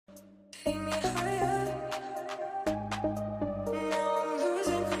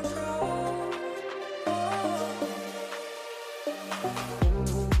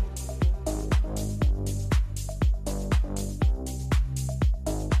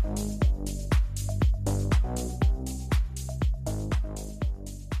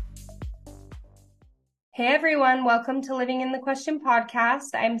Hey everyone, welcome to Living in the Question podcast.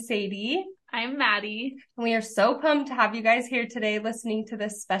 I'm Sadie. I'm Maddie. And we are so pumped to have you guys here today listening to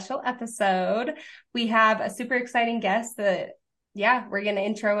this special episode. We have a super exciting guest that, we're going to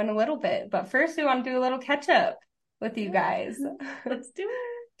intro in a little bit. But first, we want to do a little catch up with you guys. Let's do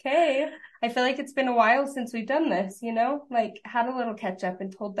it. Okay. I feel like it's been a while since we've done this, had a little catch up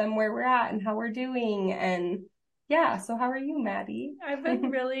and told them where we're at and how we're doing. And so how are you, Maddie? I've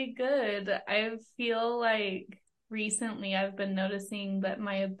been really good. I feel like recently I've been noticing that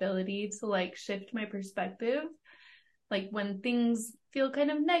my ability to shift my perspective, like when things feel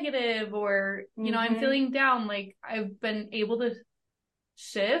kind of negative or, I'm feeling down, I've been able to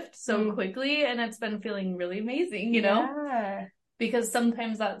shift so quickly and it's been feeling really amazing, Because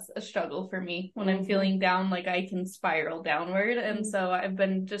sometimes that's a struggle for me when I'm feeling down, I can spiral downward. And so I've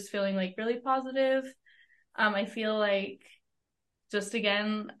been just feeling really positive. I feel like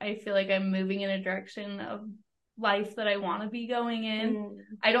I feel like I'm moving in a direction of life that I want to be going in.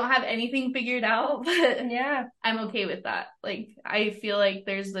 I don't have anything figured out, but I'm okay with that. I feel like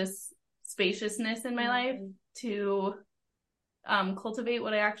there's this spaciousness in my life to cultivate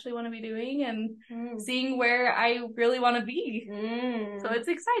what I actually want to be doing and seeing where I really want to be. So it's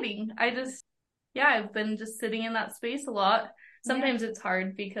exciting. I've been just sitting in that space a lot. Sometimes it's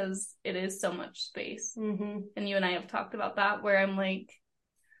hard because it is so much space. And you and I have talked about that where I'm like,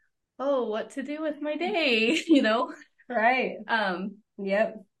 oh, what to do with my day, Right.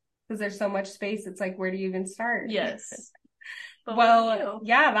 Yep. Because there's so much space. It's like, where do you even start? Yes. Well,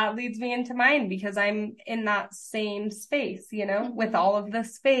 that leads me into mine because I'm in that same space, with all of the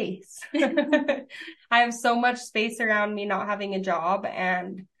space. I have so much space around me not having a job,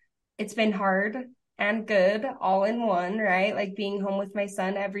 and it's been hard and good all in one, right? Like being home with my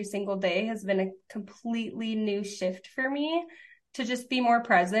son every single day has been a completely new shift for me to just be more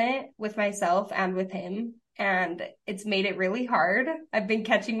present with myself and with him. And it's made it really hard. I've been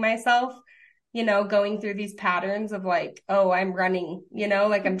catching myself, going through these patterns of I'm running,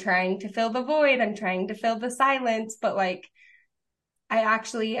 I'm trying to fill the void. I'm trying to fill the silence. But I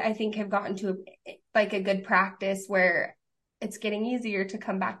think have gotten to a good practice where it's getting easier to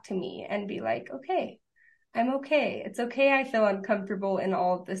come back to me and be like, okay, I'm okay. It's okay. I feel uncomfortable in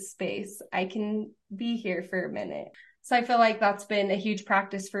all of this space. I can be here for a minute. So I feel like that's been a huge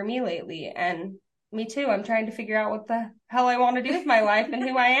practice for me lately. And me too. I'm trying to figure out what the hell I want to do with my life and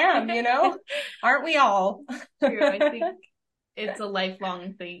who I am, Aren't we all? True. I think it's a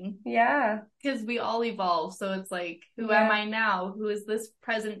lifelong thing. Yeah. Because we all evolve. So it's who am I now? Who is this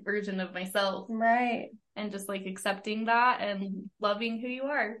present version of myself? Right. And just accepting that and loving who you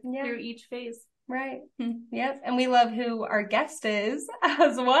are through each phase. Right. Yep. And we love who our guest is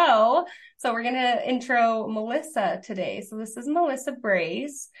as well. So we're going to intro Melissa today. So this is Melissa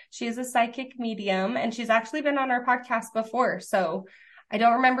Brace. She is a psychic medium and she's actually been on our podcast before. So I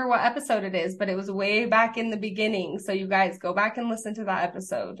don't remember what episode it is, but it was way back in the beginning. So you guys go back and listen to that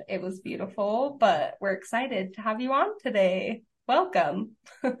episode. It was beautiful, but we're excited to have you on today. Welcome.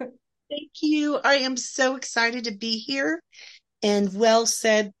 Thank you. I am so excited to be here, and well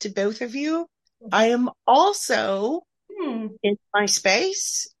said to both of you. I am also in my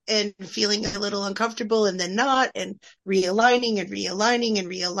space and feeling a little uncomfortable and then not, and realigning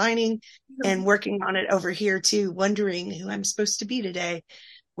and working on it over here too, wondering who I'm supposed to be today.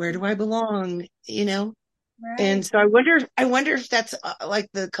 Where do I belong? Right. And so I wonder if that's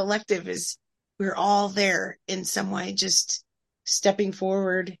the collective is, we're all there in some way, just stepping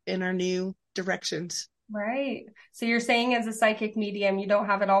forward in our new directions. Right. So you're saying as a psychic medium, you don't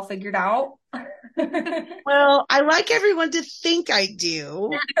have it all figured out? Well, I like everyone to think I do,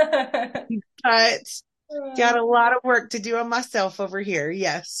 but got a lot of work to do on myself over here.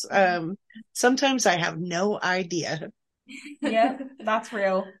 Yes. Sometimes I have no idea. Yep. That's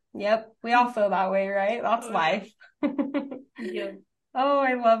real. Yep. We all feel that way, right? That's life. Yeah. Oh,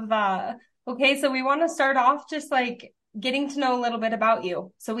 I love that. Okay. So we want to start off just getting to know a little bit about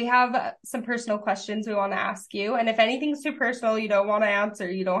you. So we have some personal questions we want to ask you. And if anything's too personal, you don't want to answer,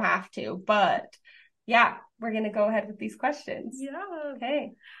 you don't have to. But we're going to go ahead with these questions. Yeah.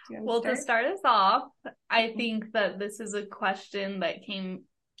 Okay. Well, to start us off, I think that this is a question that came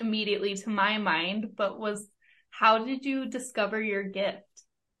immediately to my mind, but how did you discover your gift?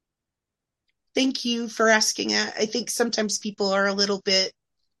 Thank you for asking that. I think sometimes people are a little bit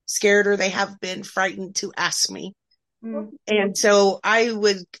scared, or they have been frightened to ask me. And so I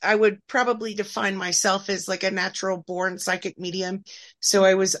would probably define myself as a natural born psychic medium. So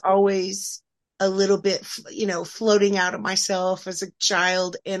I was always a little bit, floating out of myself as a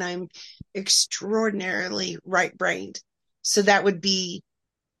child, and I'm extraordinarily right-brained. So that would be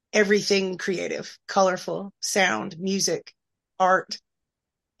everything creative, colorful, sound, music, art.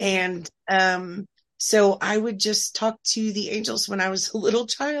 And so I would just talk to the angels when I was a little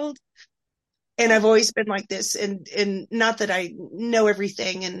child. And I've always been like this. And not that I know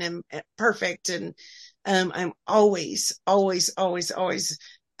everything and am perfect. And I'm always, always, always, always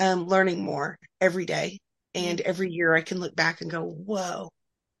learning more every day. And every year I can look back and go, whoa.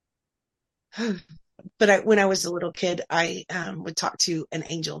 But when I was a little kid, I would talk to an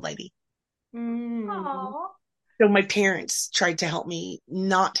angel lady. Aww. So my parents tried to help me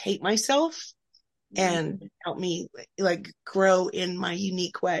not hate myself and help me like grow in my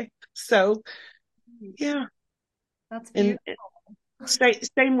unique way. So yeah. That's beautiful. And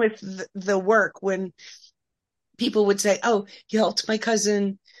same with the work, when people would say, oh, you helped my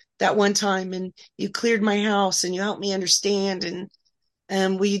cousin that one time and you cleared my house and you helped me understand,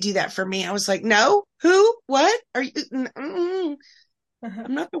 and will you do that for me? I was like, no, who, what are you?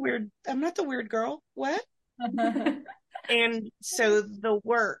 I'm not the weird girl. What? And so the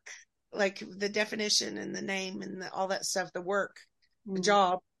work, like the definition and the name and all that stuff, the work, the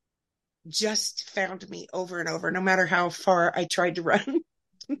job just found me over and over, no matter how far I tried to run.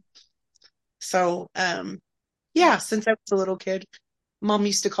 So, yeah, since I was a little kid, Mom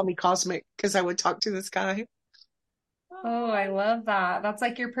used to call me Cosmic because I would talk to the sky. Oh, I love that. That's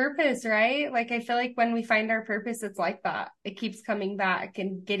like your purpose, right? Like, I feel like when we find our purpose, it's like that. It keeps coming back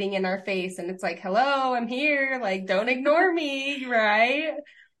and getting in our face. And it's like, hello, I'm here. Like, don't ignore me, right?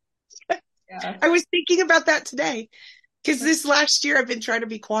 Yeah. I was thinking about that today because this last year I've been trying to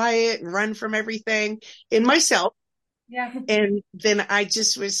be quiet and run from everything in myself. Yeah. And then I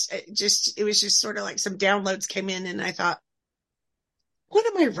it was just sort of like some downloads came in and I thought, what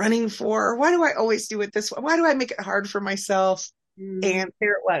am I running for? Why do I always do it this way? Why do I make it hard for myself? And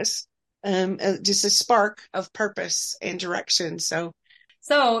there it was, just a spark of purpose and direction. So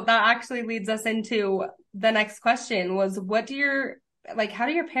that actually leads us into the next question was, how do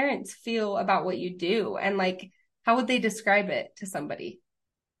your parents feel about what you do? And like, how would they describe it to somebody?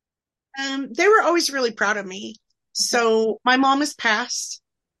 they were always really proud of me. So my mom has passed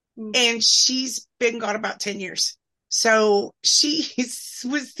and she's been gone about 10 years. So she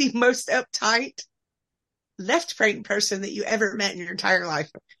was the most uptight, left-brain person that you ever met in your entire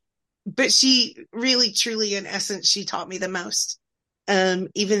life. But she really, truly, in essence, she taught me the most.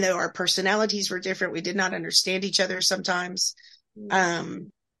 Even though our personalities were different, we did not understand each other sometimes.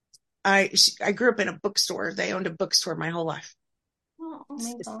 I grew up in a bookstore. They owned a bookstore my whole life. Oh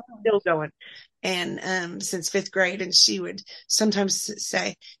my God. Still going. And since fifth grade, and she would sometimes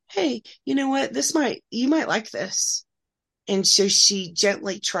say, hey, you know what, you might like this. And so she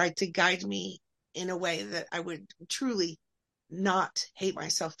gently tried to guide me in a way that I would truly not hate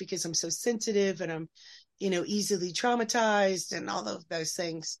myself, because I'm so sensitive and I'm, easily traumatized and all of those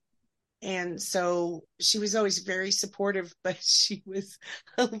things. And so she was always very supportive, but she was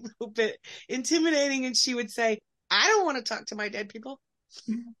a little bit intimidating. And she would say, I don't want to talk to my dead people.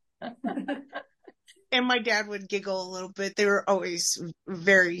 And my dad would giggle a little bit. They were always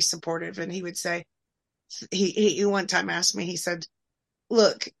very supportive. And he would say, he one time asked me, he said,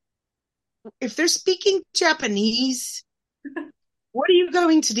 look, if they're speaking Japanese, what are you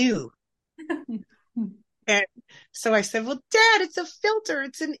going to do? And so I said, well, Dad, it's a filter.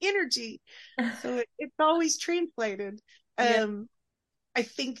 It's an energy. So it's always translated. Yeah. I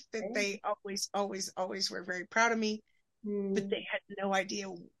think that they always, always, always were very proud of me, but they had no idea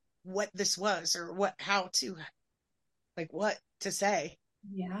what this was or what to say.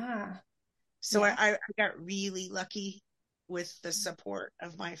 Yeah. So I got really lucky with the support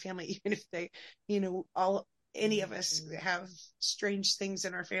of my family, even if they, any of us have strange things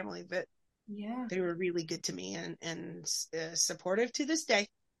in our family, but they were really good to me and supportive to this day.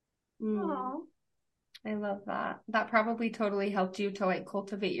 I love that. That probably totally helped you to like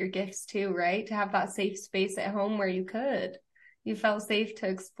cultivate your gifts too, right? To have that safe space at home where you felt safe to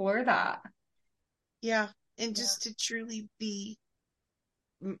explore that. Yeah. And just to truly be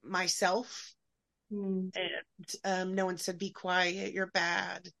myself. And no one said, be quiet, you're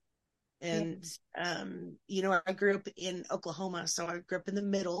bad. And, I grew up in Oklahoma. So I grew up in the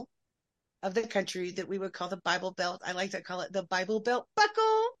middle of the country that we would call the Bible Belt. I like to call it the Bible Belt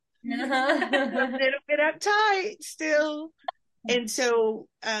buckle. A little bit uptight still. And so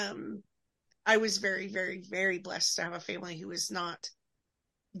I was very, very, very blessed to have a family who was not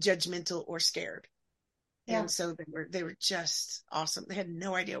judgmental or scared. And so they were just awesome. They had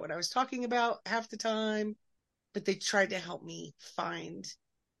no idea what I was talking about half the time, but they tried to help me find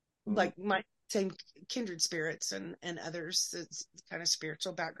like my same kindred spirits and others, it's kind of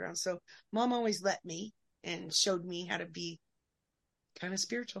spiritual background. So Mom always let me and showed me how to be kind of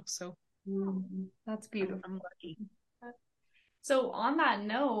spiritual. So That's beautiful. I'm lucky. So on that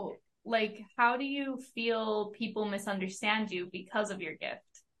note, like, how do you feel people misunderstand you because of your gift?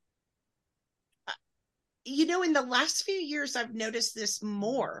 You know, in the last few years, I've noticed this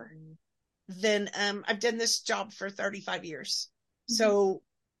more than I've done this job for 35 years. So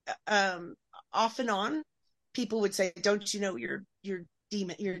off and on, people would say, "Don't you know you're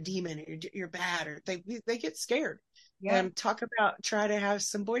demon, you're a demon, or you're bad," or they get scared. Yeah. Talk about try to have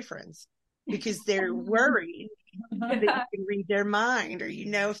some boyfriends because they're worried that you can read their mind, or you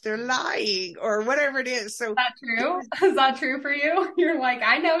know if they're lying or whatever it is. So is that true? Is that true for you? You're like,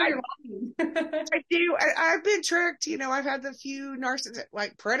 I know you're lying. I do. I've been tricked. You know, I've had the few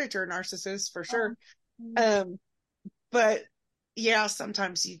like predator narcissists for sure. But yeah,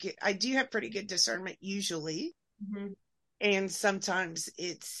 sometimes I do have pretty good discernment usually. And sometimes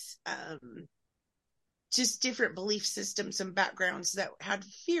it's just different belief systems and backgrounds that had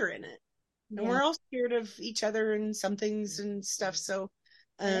fear in it. And we're all scared of each other and some things and stuff. So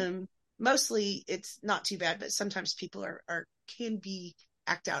mostly it's not too bad, but sometimes people can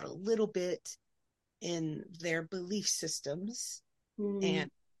act out a little bit in their belief systems, and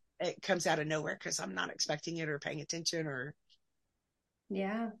it comes out of nowhere because I'm not expecting it or paying attention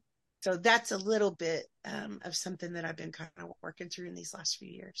so that's a little bit of something that I've been kind of working through in these last few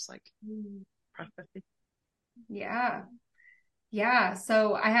years, like processing. Yeah.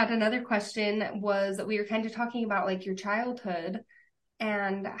 So I had another question was we were kind of talking about like your childhood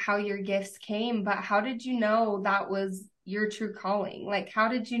and how your gifts came, but how did you know that was your true calling? Like, how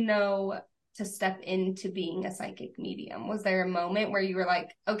did you know to step into being a psychic medium? Was there a moment where you were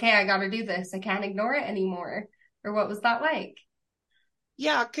like, okay, I got to do this. I can't ignore it anymore. Or what was that like?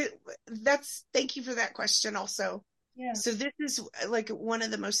 Yeah, thank you for that question also. Yeah. So this is like one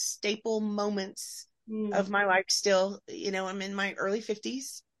of the most staple moments of my life still. You know, I'm in my early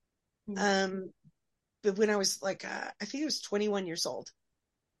 50s. But when I was like, I think I was 21 years old,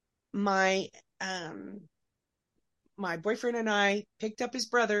 my boyfriend and I picked up his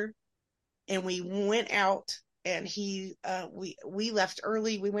brother and we went out, and we left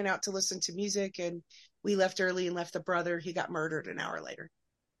early. We went out to listen to music, and we left early and left the brother. He got murdered an hour later.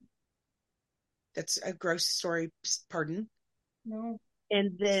 That's a gross story, pardon. No.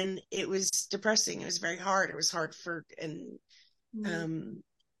 And then it was depressing. It was very hard. It was hard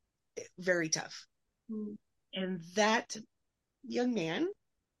very tough. And that young man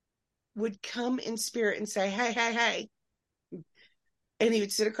would come in spirit and say, "Hey, hey, hey." And he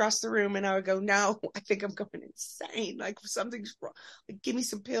would sit across the room, and I would go, "No, I think I'm going insane. Like something's wrong. Like, give me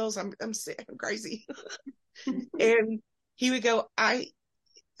some pills. I'm sick. I'm crazy." And he would go,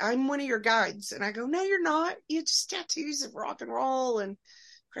 I'm one of your guides." And I go, "No, you're not. You just tattoos of rock and roll and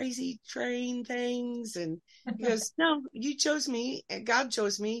crazy train things." And he goes, "No, you chose me, and God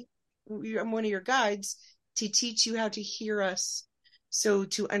chose me. I'm one of your guides to teach you how to hear us. So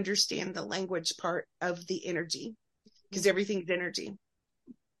to understand the language part of the energy, because everything's energy."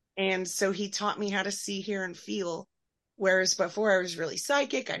 And so he taught me how to see, hear, and feel. Whereas before I was really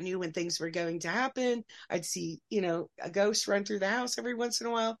psychic. I knew when things were going to happen. I'd see, a ghost run through the house every once in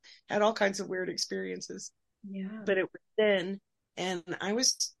a while, had all kinds of weird experiences. Yeah. But it was then, and I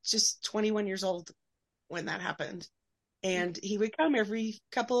was just 21 years old when that happened. And he would come every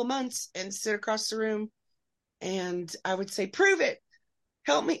couple of months and sit across the room. And I would say, "Prove it.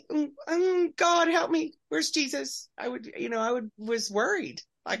 Help me. God, help me. Where's Jesus?" I was worried.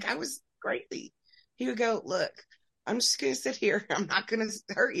 Like I was greatly. He would go, "Look, I'm just going to sit here. I'm not going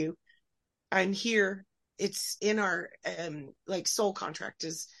to hurt you. I'm here. It's in our like soul contract,"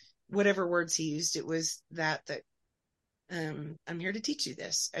 is whatever words he used. It was that I'm here to teach you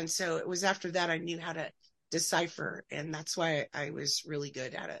this. And so it was after that I knew how to decipher, and that's why I was really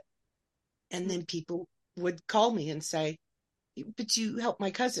good at it. And then people would call me and say, "But you helped my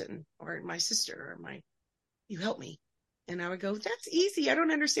cousin or my sister or you helped me." And I would go, "That's easy. I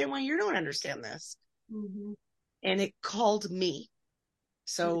don't understand why you don't understand this." And it called me.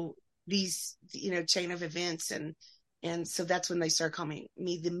 So these, chain of events. And so that's when they started calling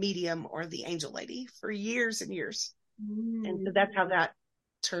me the medium or the angel lady for years and years. And so that's how that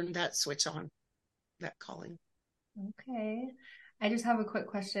turned that switch on, that calling. Okay. I just have a quick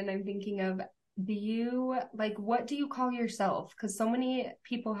question. I'm thinking of, what do you call yourself? Because so many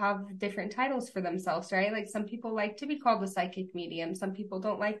people have different titles for themselves, right? Like some people like to be called the psychic medium. Some people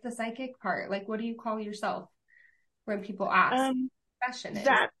don't like the psychic part. Like, what do you call yourself when people ask?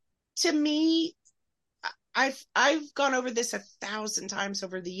 That to me, I've gone over this 1,000 times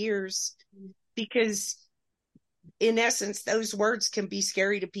over the years, because in essence, those words can be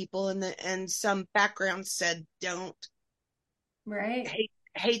scary to people, and some background said don't. Right.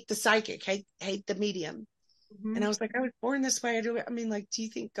 hate the psychic, hate the medium. Mm-hmm. And I was like, I was born this way. I mean, like, do you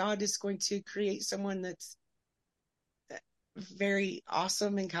think God is going to create someone that's very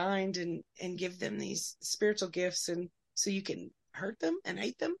awesome and kind and give them these spiritual gifts and so you can hurt them and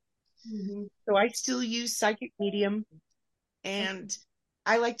hate them? Mm-hmm. So I still use psychic medium, and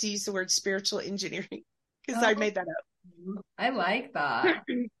I like to use the word spiritual engineering because I made that up. I like that.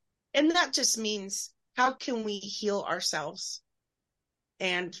 And that just means, how can we heal ourselves,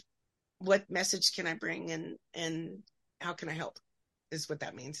 and what message can I bring, and how can I help, is what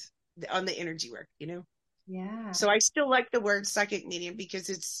that means on the energy work, Yeah. So I still like the word psychic medium because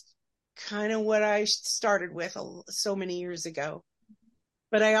it's kind of what I started with so many years ago.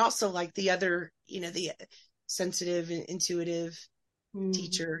 But I also like the other, the sensitive and intuitive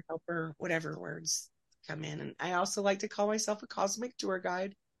teacher, helper, whatever words come in. And I also like to call myself a cosmic tour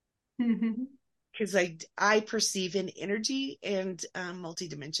guide because I perceive in energy and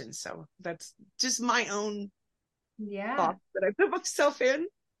multi-dimensions. So that's just my own box that I put myself in.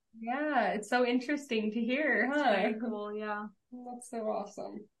 Yeah, it's so interesting to hear, huh? Very cool, yeah. That's so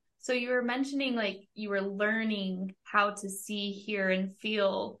awesome. So you were mentioning like you were learning how to see, hear, and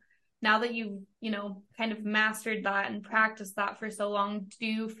feel. Now that you've, kind of mastered that and practiced that for so long, do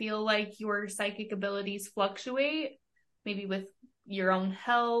you feel like your psychic abilities fluctuate? Maybe with your own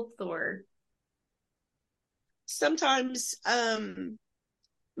health or? Sometimes,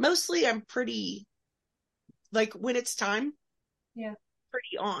 mostly I'm pretty, like when it's time,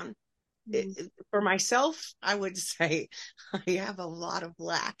 pretty on. For myself, I would say I have a lot of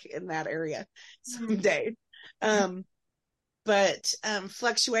lack in that area someday. But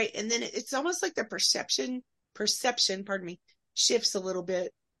fluctuate, and then it's almost like the perception, pardon me, shifts a little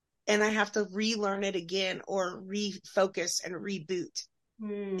bit, and I have to relearn it again or refocus and reboot,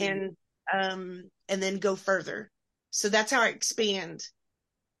 and then go further. So that's how I expand.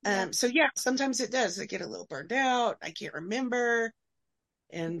 So yeah, sometimes it does. I get a little burned out. I can't remember.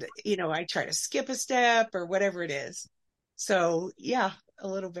 And, I try to skip a step or whatever it is. So yeah, a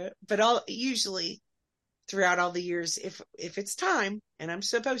little bit, but usually throughout all the years, if it's time and I'm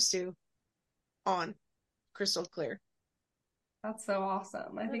supposed to, on crystal clear. That's so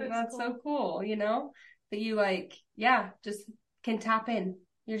awesome. I think that's cool. So cool, that you just can tap in.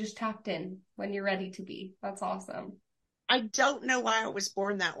 You're just tapped in when you're ready to be. That's awesome. I don't know why I was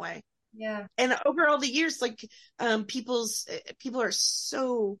born that way. Yeah. And over all the years, like, people are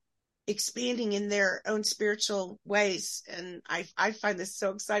so expanding in their own spiritual ways. And I find this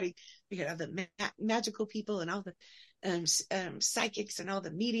so exciting. We have the magical people and all the psychics and all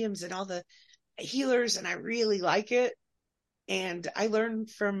the mediums and all the healers. And I really like it. And I learn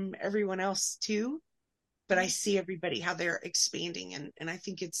from everyone else too, but I see everybody, how they're expanding. And I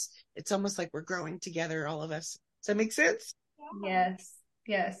think it's almost like we're growing together, all of us. Does that make sense? Yes.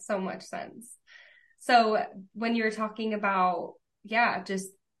 Yes. So much sense. So when you were talking about, just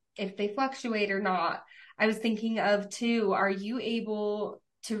if they fluctuate or not, I was thinking of too, are you able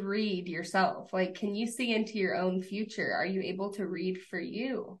to read yourself? Like, can you see into your own future? Are you able to read for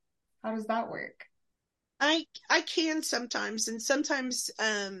you? How does that work? I can sometimes, and sometimes,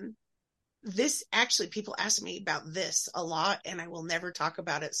 this actually, people ask me about this a lot and I will never talk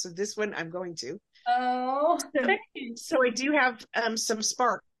about it. So this one I'm going to. Oh, so I do have some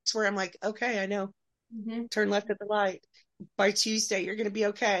sparks where I'm like, okay, I know. Turn left at the light. By Tuesday, you're going to be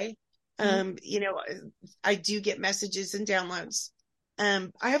okay. I do get messages and downloads.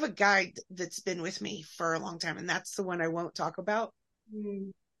 I have a guide that's been with me for a long time, and that's the one I won't talk about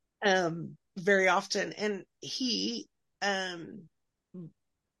very often. And he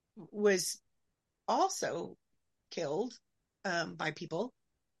was also killed by people,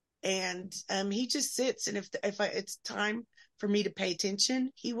 and he just sits, and if it's time for me to pay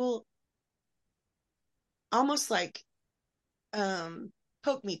attention, he will almost like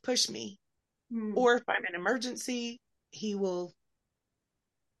poke me, push me, or if I'm in emergency, he will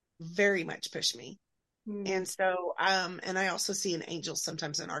very much push me. And so and I also see an angel,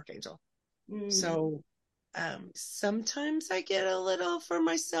 sometimes an archangel. So sometimes I get a little for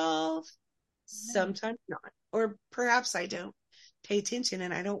myself, sometimes not, or perhaps I don't pay attention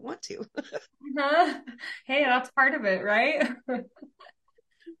and I don't want to. Hey, that's part of it, right?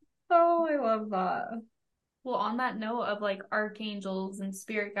 Oh, I love that. Well, on that note of like archangels and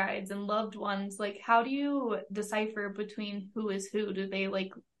spirit guides and loved ones, like how do you decipher between who is who? Do they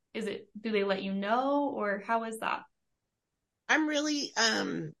do they let you know, or how is that? I'm really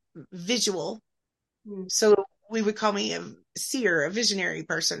visual. So we would call me a seer, a visionary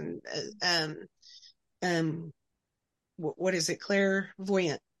person. What is it?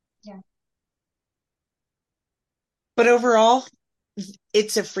 Clairvoyant. Yeah. But overall,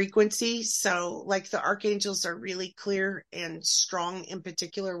 it's a frequency. So like the archangels are really clear and strong in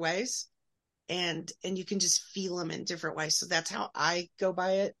particular ways. And you can just feel them in different ways. So that's how I go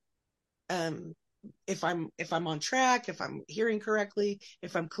by it. If I'm on track, if I'm hearing correctly,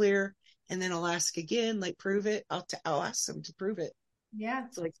 if I'm clear, and then I'll ask again, like prove it. I'll ask them to prove it. Yeah.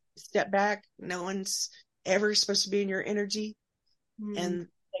 So like step back. No one's ever supposed to be in your energy, and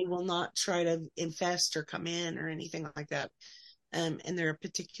they will not try to infest or come in or anything like that. And they're a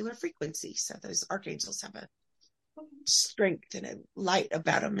particular frequency. So those archangels have a strength and a light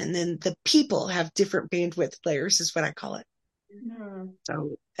about them. And then the people have different bandwidth layers is what I call it.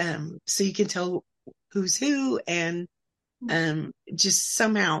 So you can tell who's who, and just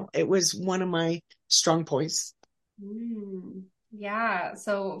somehow it was one of my strong points. Yeah.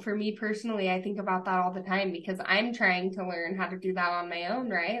 So for me personally, I think about that all the time because I'm trying to learn how to do that on my own,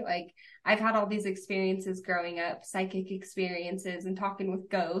 right? Like I've had all these experiences growing up, psychic experiences and talking with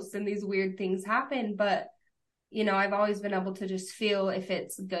ghosts, and these weird things happen. But, you know, I've always been able to just feel if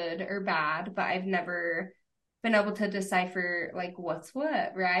it's good or bad, but I've never been able to decipher like what's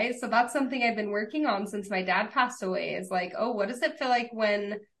what, right? So that's something I've been working on since my dad passed away, is like, oh, what does it feel like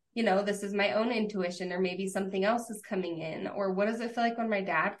when, you know, this is my own intuition, or maybe something else is coming in, or what does it feel like when my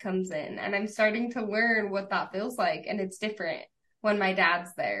dad comes in? And I'm starting to learn what that feels like. And it's different when my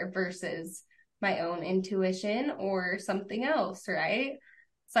dad's there versus my own intuition or something else, right?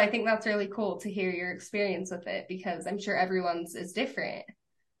 So I think that's really cool to hear your experience with it, because I'm sure everyone's is different.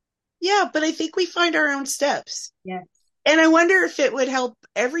 Yeah, but I think we find our own steps. Yes. And I wonder if it would help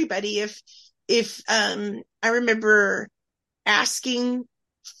everybody if I remember asking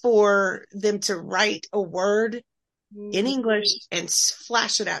for them to write a word in English and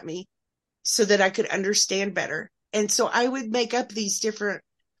flash it at me so that I could understand better. And so I would make up these different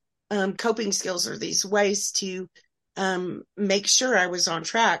coping skills or these ways to make sure I was on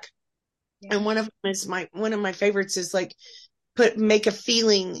track. Yeah. And one of them is one of my favorites is like make a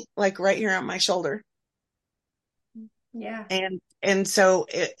feeling like right here on my shoulder. Yeah. And so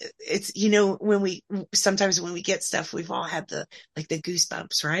it's, you know, sometimes when we get stuff, we've all had the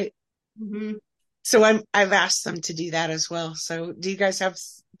goosebumps, right? Mm-hmm. So I've asked them to do that as well. So do you guys have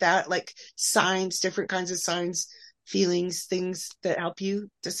that, like signs, different kinds of signs, feelings, things that help you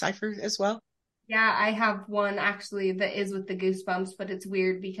decipher as well? Yeah, I have one actually that is with the goosebumps, but it's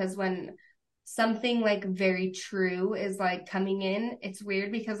weird because when something like very true is like coming in, it's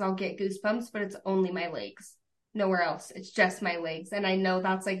weird because I'll get goosebumps, but it's only my legs, nowhere else. It's just my legs. And I know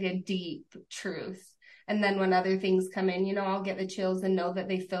that's like a deep truth. And then when other things come in, you know, I'll get the chills and know that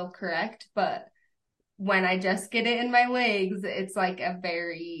they feel correct. But when I just get it in my legs, it's like a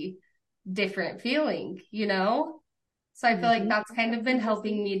very different feeling, you know? So I feel like that's kind of been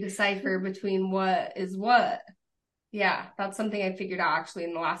helping me decipher between what is what. Yeah, that's something I figured out actually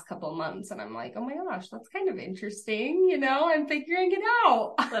in the last couple of months. And I'm like, oh my gosh, that's kind of interesting. You know, I'm figuring it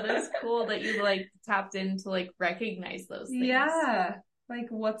out. That is cool that you like tapped into like recognize those things. Yeah. Like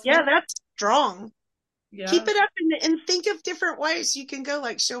that's strong. Yeah. Keep it up and think of different ways you can go.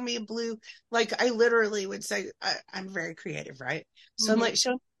 Like, show me a blue. Like, I literally would say, I'm very creative, right? So I'm like,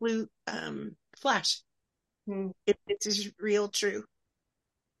 show me blue flash. If it's real true.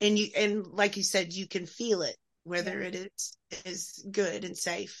 And like you said, you can feel it, whether it is good and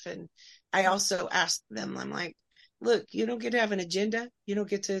safe. And I also ask them, I'm like, look, you don't get to have an agenda. You don't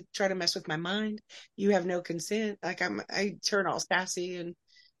get to try to mess with my mind. You have no consent. Like I turn all sassy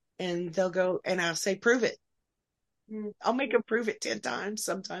and they'll go and I'll say, prove it. I'll make them prove it 10 times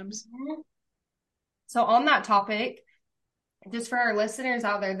sometimes. So on that topic, just for our listeners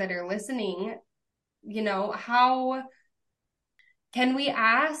out there that are listening, you know, how can we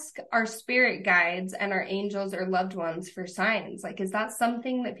ask our spirit guides and our angels or loved ones for signs? Like, is that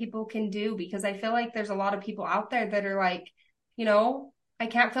something that people can do? Because I feel like there's a lot of people out there that are like, you know, I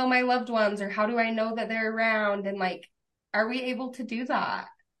can't feel my loved ones, or how do I know that they're around? And like, are we able to do that?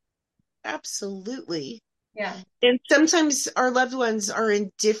 Absolutely. Yeah. And sometimes our loved ones are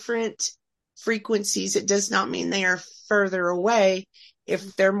in different frequencies. It does not mean they are further away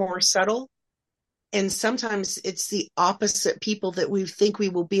if they're more subtle. And sometimes it's the opposite people that we think we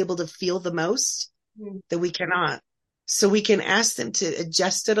will be able to feel the most that we cannot. So we can ask them to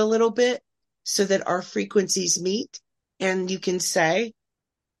adjust it a little bit so that our frequencies meet. And you can say,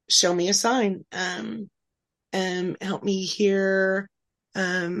 show me a sign. Help me hear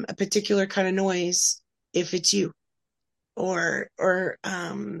a particular kind of noise if it's you. Or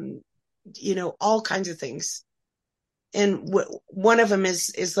you know, all kinds of things. And one of them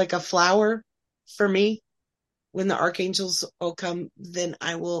is like a flower. For me, when the archangels will come, then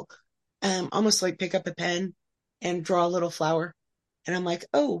I will almost like pick up a pen and draw a little flower And I'm like,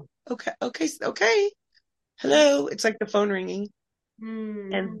 oh, okay. Hello. It's like the phone ringing.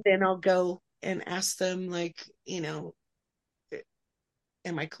 And then I'll go and ask them, like, am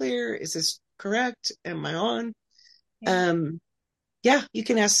I clear? Is this correct? Am I on? Yeah, you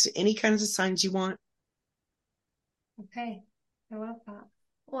can ask any kinds of signs you want. Okay. I love that.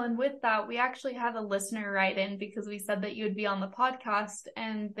 Well, and with that, we actually had a listener write in because we said that you would be on the podcast,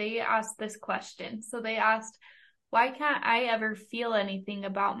 and they asked this question. So they asked, why can't I ever feel anything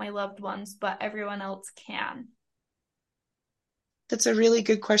about my loved ones, but everyone else can? That's a really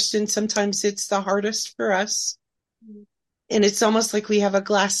good question. Sometimes it's the hardest for us. And it's almost like we have a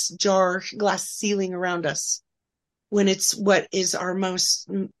glass ceiling around us when it's what is our most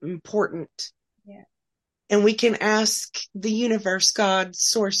important. Yeah. And we can ask the universe, God,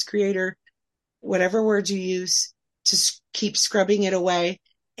 source, creator, whatever word you use, to keep scrubbing it away.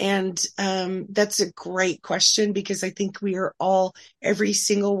 And that's a great question, because I think we are all, every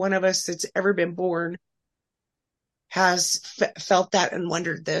single one of us that's ever been born has felt that and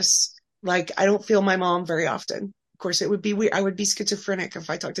wondered this. Like, I don't feel my mom very often. Of course, it would be weird. I would be schizophrenic if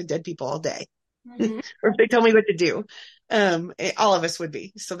I talked to dead people all day, or if they tell me what to do. All of us would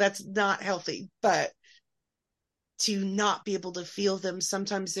be. So that's not healthy. But to not be able to feel them,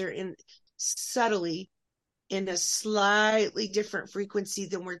 sometimes they're subtly in a slightly different frequency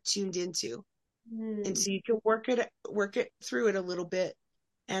than we're tuned into. And so you can work it through it a little bit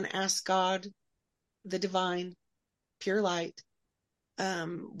and ask God, the divine, pure light,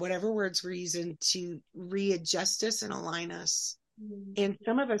 whatever words we're using, to readjust us and align us. And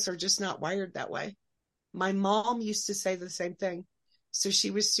some of us are just not wired that way. My mom used to say the same thing. So she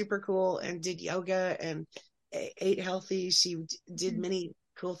was super cool and did yoga and ate healthy. She did many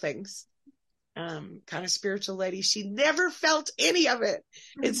cool things. Kind of spiritual lady. She never felt any of it.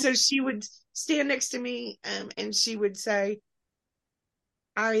 And so she would stand next to me, and she would say,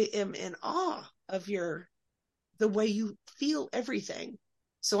 I am in awe of the way you feel everything.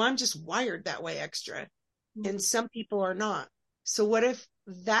 So I'm just wired that way extra. And some people are not. So what if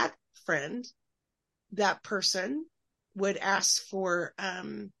that friend, that person, would ask for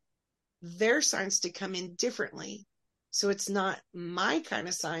their signs to come in differently? So it's not my kind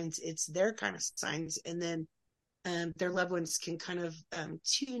of signs, it's their kind of signs. And then their loved ones can kind of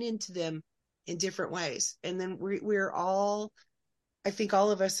tune into them in different ways. And then we're all, I think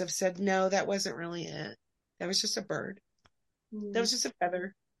all of us have said, no, that wasn't really it. That was just a bird. That was just a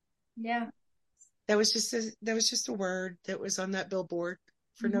feather. Yeah. That was just a word that was on that billboard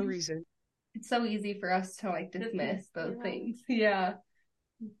for no reason. It's so easy for us to like dismiss those things. Yeah.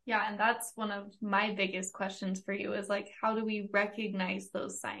 Yeah, and that's one of my biggest questions for you, is like, how do we recognize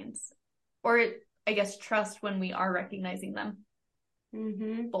those signs? Or I guess trust when we are recognizing them.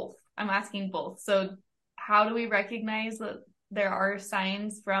 Both. I'm asking both. So how do we recognize that there are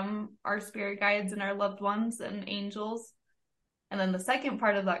signs from our spirit guides and our loved ones and angels? And then the second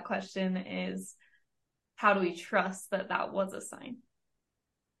part of that question is, how do we trust that that was a sign?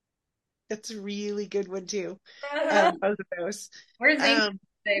 That's a really good one too. Both of those. Where's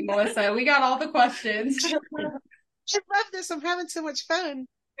today, Melissa? We got all the questions. I love this. I'm having so much fun.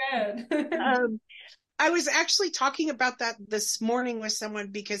 Good. I was actually talking about that this morning with someone,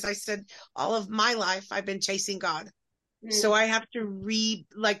 because I said all of my life I've been chasing God. So I have to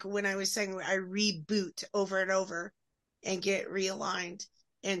like when I was saying, I reboot over and over and get realigned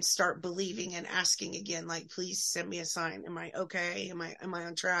and start believing and asking again, like, please send me a sign. Am I okay? Am I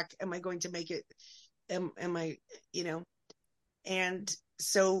on track? Am I going to make it? Am I, and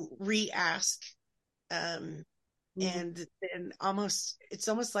so re-ask, and then it's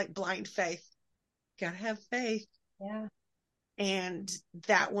almost like blind faith. Gotta have faith. Yeah. And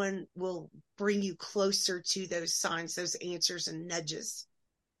that one will bring you closer to those signs, those answers and nudges.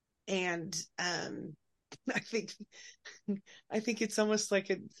 And I think it's almost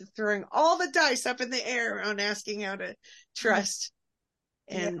like throwing all the dice up in the air on asking how to trust.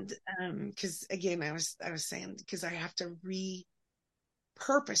 And because again, I was saying, because I have to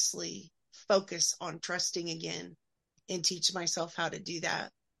purposely focus on trusting again and teach myself how to do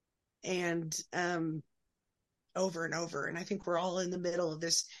that. And over and over. And I think we're all in the middle of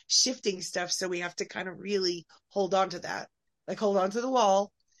this shifting stuff. So we have to kind of really hold on to that, like hold on to the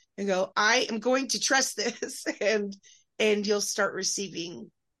wall and go, I am going to trust this. And you'll start receiving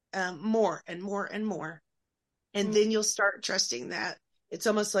more and more and more. And then you'll start trusting that it's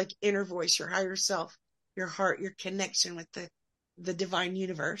almost like inner voice, your higher self, your heart, your connection with the divine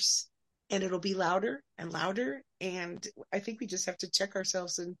universe. And it'll be louder and louder. And I think we just have to check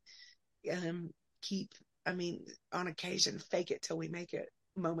ourselves and on occasion, fake it till we make it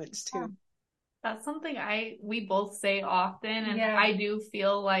moments too. That's something we both say often, and Yeah. I do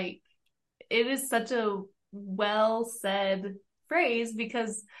feel like it is such a well said phrase,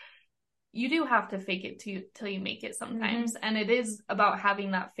 because you do have to fake it till you make it sometimes. And it is about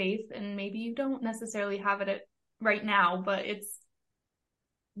having that faith, and maybe you don't necessarily have it right now, but it's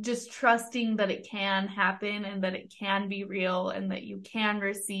just trusting that it can happen and that it can be real and that you can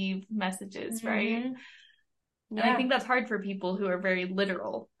receive messages, right? And I think that's hard for people who are very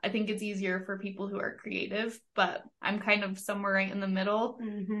literal. I think it's easier for people who are creative, but I'm kind of somewhere right in the middle.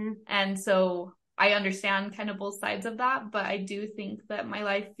 And so I understand kind of both sides of that, but I do think that my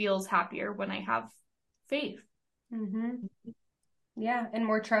life feels happier when I have faith. Yeah, and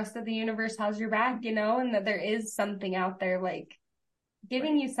more trust that the universe has your back, you know, and that there is something out there like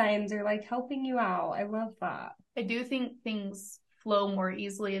giving you signs or like helping you out. I love that. I do think things flow more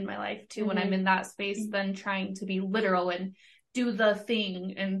easily in my life too when I'm in that space than trying to be literal and do the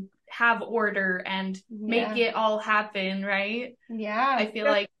thing and have order and make it all happen, right? Yeah. I feel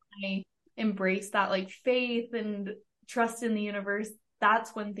like I embrace that like faith and trust in the universe.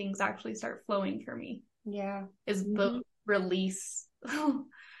 That's when things actually start flowing for me. Yeah. Is the release,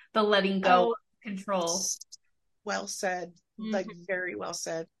 the letting go, control. Well said. Like very well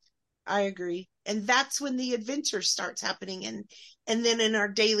said. I agree. And that's when the adventure starts happening. And then in our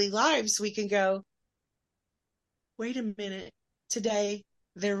daily lives, we can go, wait a minute. Today,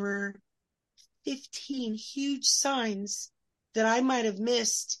 there were 15 huge signs that I might have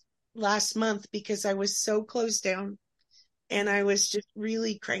missed last month because I was so closed down and I was just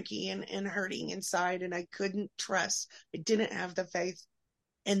really cranky and hurting inside, and I couldn't trust. I didn't have the faith.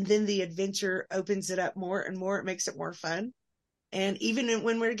 And then the adventure opens it up more and more. It makes it more fun. And even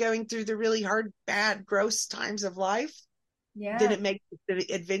when we're going through the really hard, bad, gross times of life, then it makes the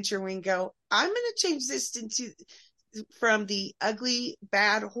adventure when we go, I'm going to change this from the ugly,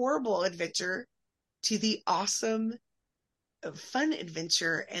 bad, horrible adventure to the awesome, fun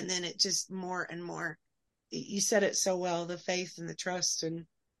adventure. And then it just more and more. You said it so well, the faith and the trust, and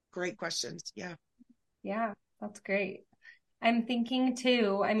great questions. Yeah. Yeah, that's great. I'm thinking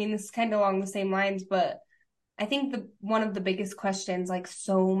too, I mean, this is kind of along the same lines, but I think one of the biggest questions like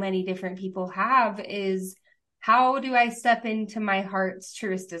so many different people have is, how do I step into my heart's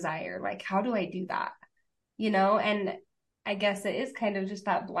truest desire? Like, how do I do that? You know, and I guess it is kind of just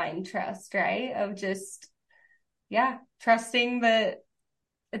that blind trust, right? Of just, trusting that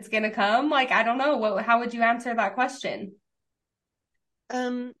it's going to come. Like, I don't know. How would you answer that question?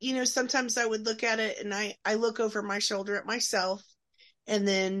 Sometimes I would look at it and I look over my shoulder at myself, and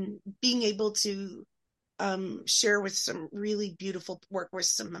then being able to share with some really beautiful work with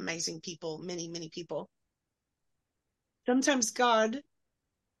some amazing people, many, many people. Sometimes God,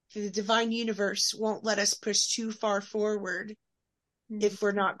 the divine universe, won't let us push too far forward if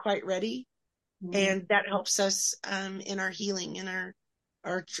we're not quite ready. And that helps us in our healing, in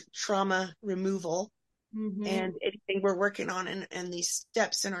our trauma removal, and anything we're working on, and these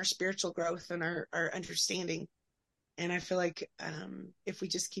steps in our spiritual growth and our understanding. And I feel like if we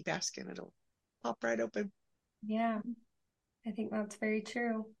just keep asking, it'll pop right open. Yeah, I think that's very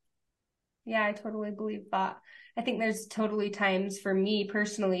true. Yeah, I totally believe that. I think there's totally times for me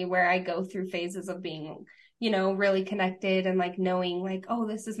personally where I go through phases of being, really connected and like knowing like, oh,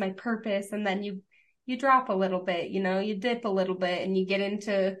 this is my purpose. And then you drop a little bit, you dip a little bit and you get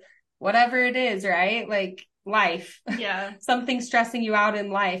into whatever it is, right? Like life. Yeah. Something stressing you out in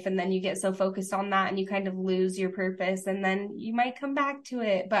life. And then you get so focused on that and you kind of lose your purpose, and then you might come back to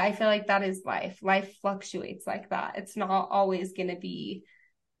it. But I feel like that is life. Life fluctuates like that. It's not always going to be,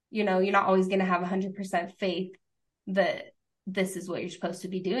 you're not always going to have 100% faith that this is what you're supposed to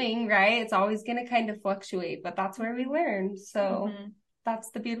be doing, right? It's always going to kind of fluctuate, but that's where we learn. So that's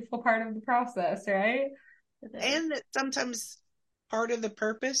the beautiful part of the process, right? And that sometimes part of the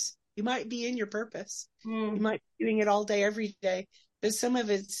purpose, you might be in your purpose. You might be doing it all day, every day, but some of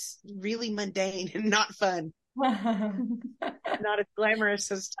it's really mundane and not fun. Not as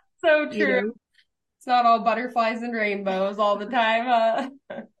glamorous as so true. It's not all butterflies and rainbows all the time.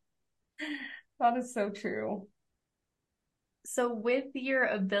 That is so true. So with your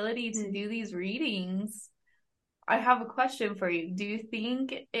ability to do these readings, I have a question for you. Do you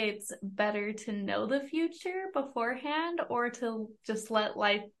think it's better to know the future beforehand or to just let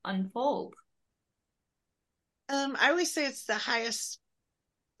life unfold? I always say it's the highest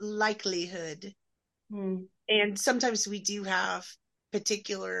likelihood. And sometimes we do have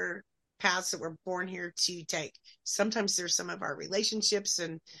particular paths that we're born here to take. Sometimes there's some of our relationships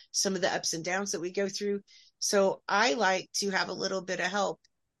and some of the ups and downs that we go through. So I like to have a little bit of help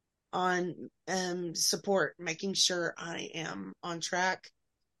on support, making sure I am on track.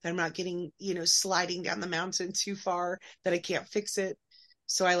 that I'm not getting, sliding down the mountain too far, that I can't fix it.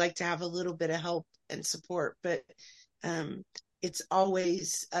 So I like to have a little bit of help and support, but it's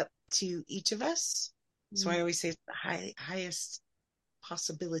always up to each of us. So I always say it's the highest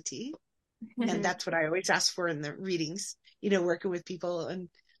possibility. And that's what I always ask for in the readings, working with people. And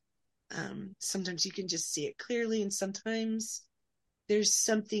sometimes you can just see it clearly. And sometimes there's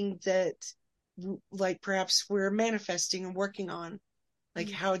something that like perhaps we're manifesting and working on. Like,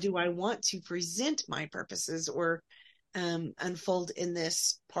 how do I want to present my purposes or unfold in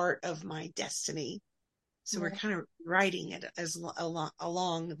this part of my destiny? So we're kind of writing it as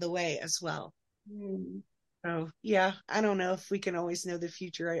along the way as well. So yeah, I don't know if we can always know the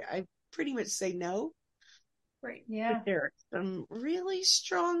future. I pretty much say no. Right. Yeah. But there are some really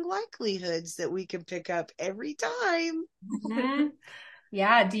strong likelihoods that we can pick up every time.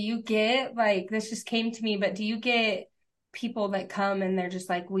 Yeah. Do you get, like, this just came to me, but do you get people that come and they're just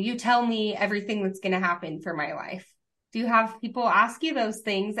like, will you tell me everything that's going to happen for my life? Do you have people ask you those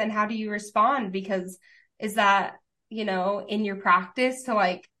things, and how do you respond? Because is that, in your practice to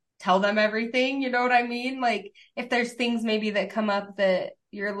like tell them everything? You know what I mean? Like, if there's things maybe that come up that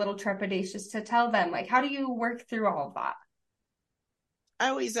you're a little trepidatious to tell them, like, how do you work through all of that? I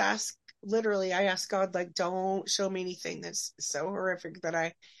always ask, literally, I ask God, like, don't show me anything that's so horrific that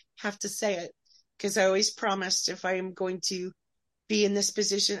I have to say it. Because I always promised if I am going to be in this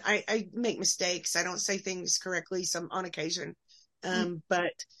position, I make mistakes. I don't say things correctly on occasion.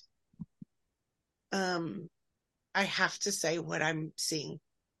 But I have to say what I'm seeing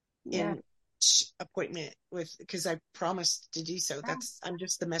in appointment because I promised to do so. I'm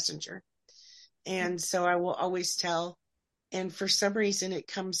just the messenger. And so I will always tell. And for some reason it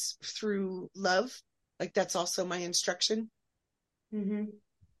comes through love. Like that's also my instruction.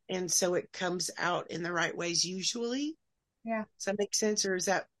 And so it comes out in the right ways usually. Yeah. Does that make sense? Or is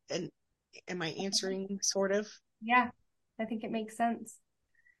that, am I answering sort of? Yeah, I think it makes sense.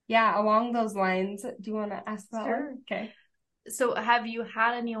 Yeah, along those lines, do you want to ask that one? Okay. So have you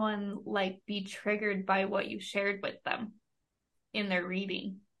had anyone like be triggered by what you shared with them in their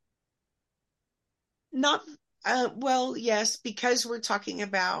reading? Not, well, yes, because we're talking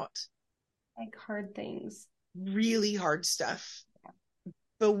about like hard things, really hard stuff.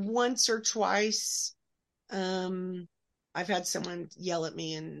 But once or twice, I've had someone yell at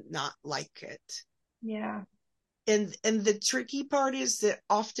me and not like it. Yeah. And the tricky part is that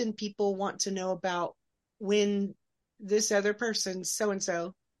often people want to know about when this other person,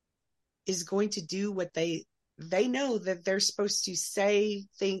 so-and-so, is going to do what they know that they're supposed to say,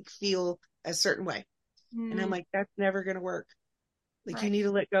 think, feel a certain way. And I'm like, that's never going to work. Like, you need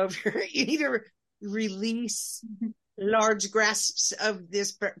to let go of you need to release large grasps of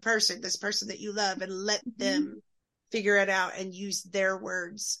this person that you love, and let them figure it out and use their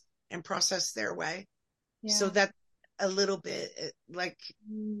words and process their way. Yeah. So that's a little bit like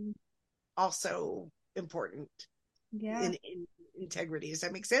also important in integrity. Does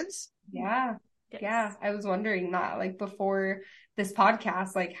that make sense? Yeah. Yes. Yeah. I was wondering that, like, before this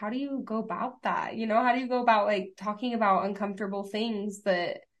podcast, like, how do you go about that? How do you go about like talking about uncomfortable things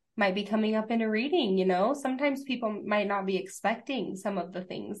that might be coming up in a reading? Sometimes people might not be expecting some of the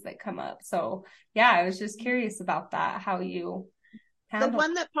things that come up. So yeah, I was just curious about that, how you handle the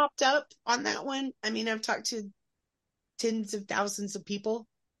one that popped up on that one. I mean, I've talked to tens of thousands of people.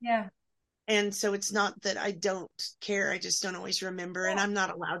 Yeah. And so it's not that I don't care. I just don't always remember. And I'm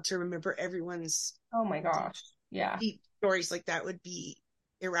not allowed to remember everyone's. Oh my gosh. Deep stories like that would be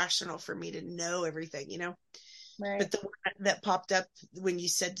irrational for me to know everything, Right. But the one that popped up when you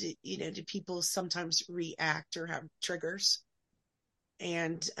said, do people sometimes react or have triggers?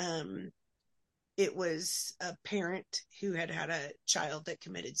 And it was a parent who had a child that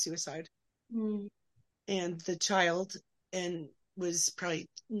committed suicide. And the child was probably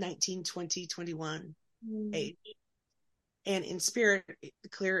 19, 20, 21 age. And in spirit,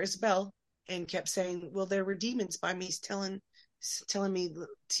 clear as a bell, and kept saying, well, there were demons by me telling me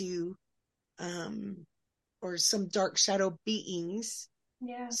to, or some dark shadow beings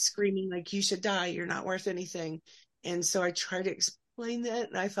screaming like, you should die. You're not worth anything. And so I tried to explain that,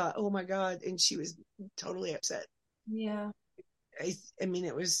 and I thought, oh my God. And she was totally upset. Yeah. I mean,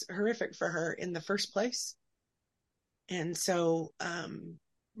 it was horrific for her in the first place. And so I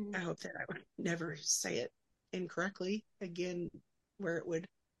hope that I would never say it incorrectly again, where it would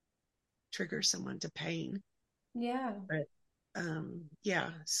trigger someone to pain. Yeah. But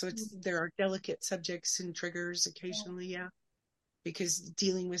so there are delicate subjects and triggers occasionally, because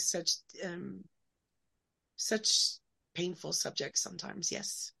dealing with such painful subjects sometimes,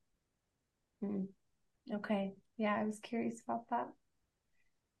 yes. Okay. Yeah, I was curious about that.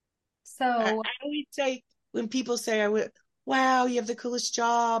 I So, always say, when people say, wow, you have the coolest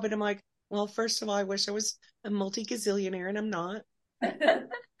job. And I'm like, well, first of all, I wish I was a multi-gazillionaire and I'm not.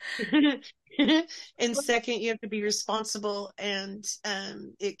 And second, you have to be responsible, and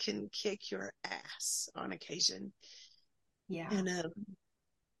it can kick your ass on occasion. yeah.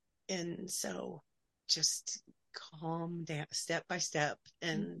 And so just calm down step by step,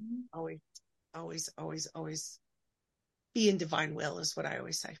 and Mhm. always be in divine will is what I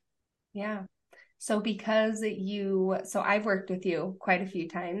always say. Yeah. So so I've worked with you quite a few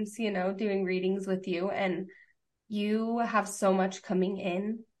times, doing readings with you, and you have so much coming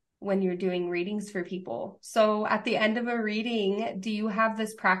in when you're doing readings for people. So at the end of a reading, do you have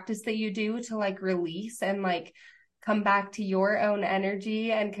this practice that you do to like release and like come back to your own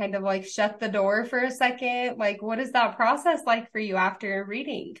energy and kind of like shut the door for a second? Like, what is that process like for you after a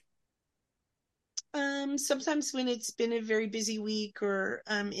reading? Sometimes when it's been a very busy week or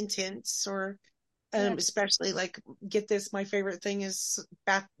intense, or Yeah. especially like, get this, my favorite thing is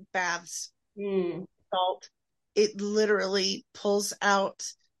baths. Mm. Salt, it literally pulls out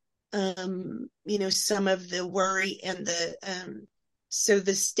some of the worry and so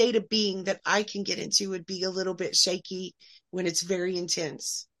the state of being that I can get into would be a little bit shaky when it's very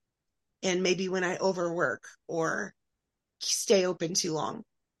intense, and maybe when I overwork or stay open too long.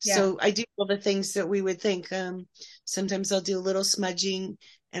 Yeah. So I do all the things that we would think. Sometimes I'll do a little smudging,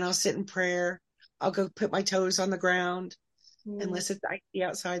 and I'll sit in prayer. I'll go put my toes on the ground, Mm. unless it's icy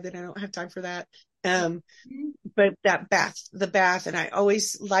outside, then I don't have time for that. Um, but the bath, and I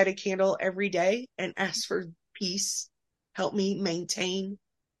always light a candle every day and ask for peace. Help me maintain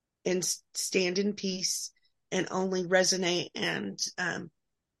and stand in peace, and only resonate and um,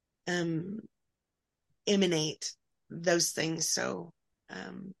 emanate those things. So, yeah,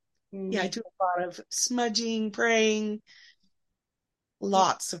 I Mm. do a lot of smudging, praying,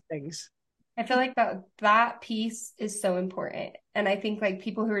 lots of things. I feel like that piece is so important. And I think like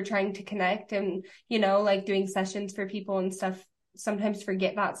people who are trying to connect and, like doing sessions for people and stuff sometimes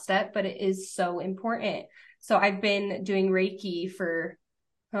forget that step, but it is so important. So I've been doing Reiki for,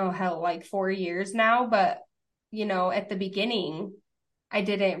 oh hell, like 4 years now. But, at the beginning, I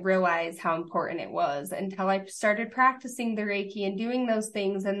didn't realize how important it was until I started practicing the Reiki and doing those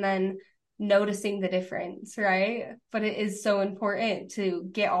things and then noticing the difference, right? But it is so important to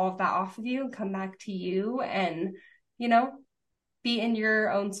get all of that off of you and come back to you and, you know, be in your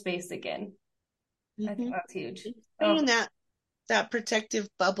own space again. I think Mm-hmm. that's huge. Stay Oh, in that protective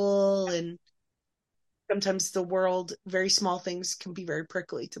bubble, and sometimes the world, very small things can be very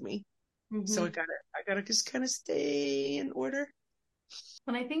prickly to me. So mm-hmm. I gotta just kind of stay in order.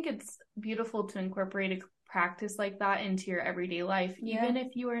 And I think it's beautiful to incorporate a practice like that into your everyday life, Yeah. even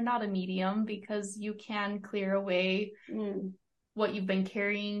if you are not a medium, because you can clear away what you've been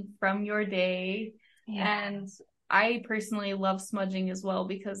carrying from your day. Yeah. And I personally love smudging as well,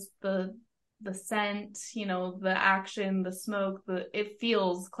 because the scent, the action, the smoke, it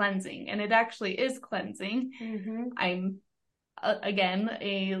feels cleansing, and it actually is cleansing. Mm-hmm. I'm again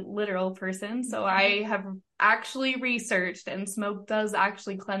a literal person, so I have actually researched, and smoke does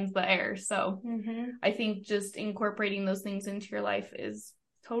actually cleanse the air. So I think just incorporating those things into your life is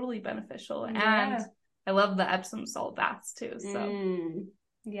totally beneficial. Yeah. And I love the Epsom salt baths too. So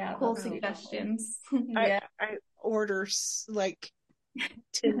yeah, cool suggestions. Yeah. I order like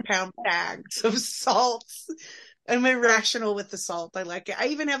 10-pound bags of salts. I'm irrational with the salt. I like it. I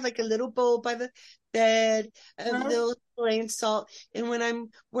even have like a little bowl by the bed of little plain salt. And when I'm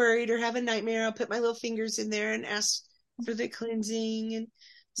worried or have a nightmare, I'll put my little fingers in there and ask for the cleansing. And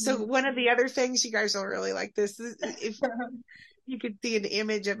so one of the other things, you guys don't really like this, if you could see an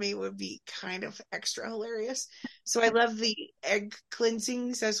image of me, would be kind of extra hilarious. So I love the egg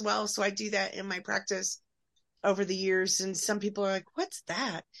cleansings as well. So I do that in my practice over the years. And some people are like, what's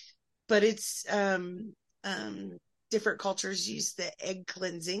that? But it's different cultures use the egg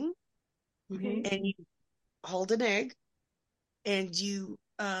cleansing. Mm-hmm. And you hold an egg, and you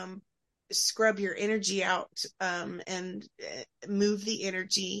scrub your energy out, and move the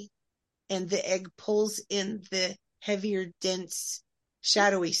energy, and the egg pulls in the heavier, dense,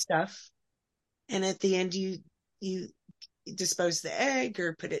 shadowy stuff. And at the end, you dispose the egg,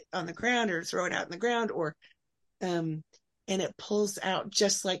 or put it on the ground, or throw it out in the ground, or and it pulls out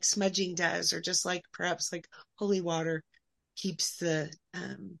just like smudging does, or just like perhaps like holy water keeps the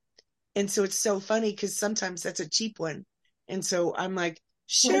and so it's so funny, because sometimes that's a cheap one. And so I'm like,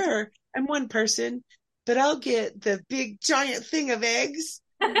 sure, I'm one person, but I'll get the big giant thing of eggs.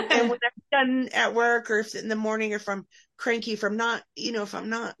 And when I'm done at work, or if in the morning, or if I'm cranky, if I'm not, if I'm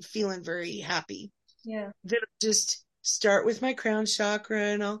not feeling very happy, Yeah. then I'll just start with my crown chakra,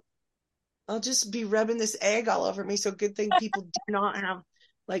 and I'll I'll just be rubbing this egg all over me. So good thing people do not have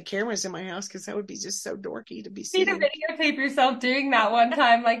like cameras in my house, because that would be just so dorky to be Need to seeing. videotape yourself doing that one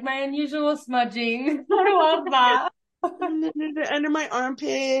time, like my unusual smudging. I love that. Under my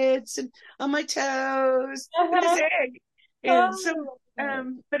armpits and on my toes and this egg. And so,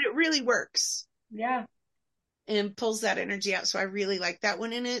 but it really works. Yeah. And pulls that energy out. So I really like that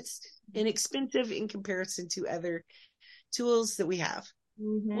one. And it's inexpensive in comparison to other tools that we have.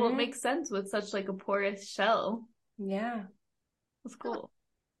 Well, it makes sense with such like a porous shell. Yeah. That's cool.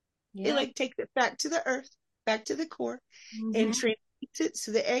 It like takes it back to the earth, back to the core, and transmutes it.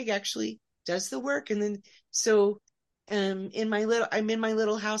 So the egg actually does the work. And then, so I'm in my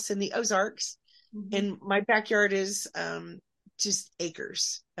little house in the Ozarks, and my backyard is just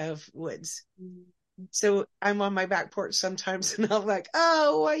acres of woods. So I'm on my back porch sometimes, and I'm like,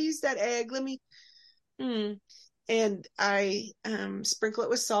 oh, I used that egg. Let me, and I sprinkle it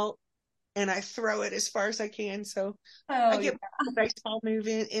with salt, and I throw it as far as I can. So I get a baseball move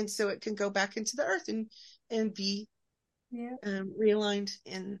in, and so it can go back into the earth and be realigned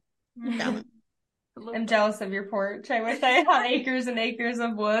and balanced. I'm jealous of your porch. I wish I had acres and acres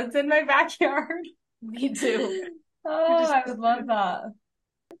of woods in my backyard. Me too. Oh, I would love that.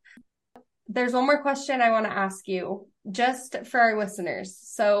 There's one more question I want to ask you, just for our listeners.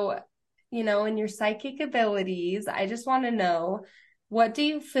 So, in your psychic abilities, I just want to know, what do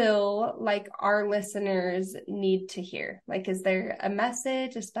you feel like our listeners need to hear? Like, is there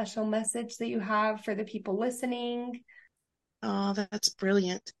a special message that you have for the people listening? Oh, that's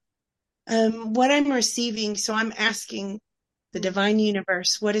brilliant. What I'm receiving, so I'm asking the divine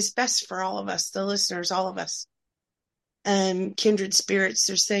universe, what is best for all of us, the listeners, all of us. Kindred spirits,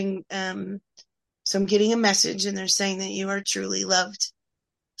 they're saying, so I'm getting a message, and they're saying that you are truly loved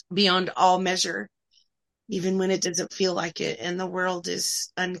beyond all measure, even when it doesn't feel like it, and the world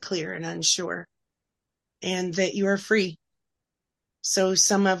is unclear and unsure, and that you are free. So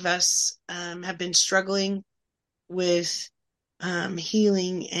some of us have been struggling with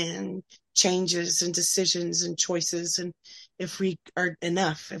healing and changes and decisions and choices, and if we are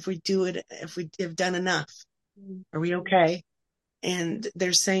enough, if we have done enough, are we okay? And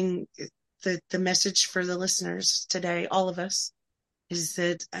they're saying that the message for the listeners today, all of us, is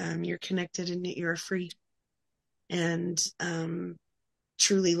that you're connected and that you're free and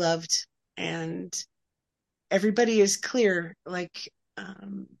truly loved, and everybody is clear. Like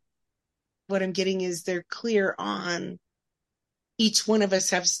what I'm getting is they're clear on each one of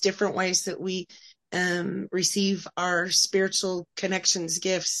us has different ways that we receive our spiritual connections,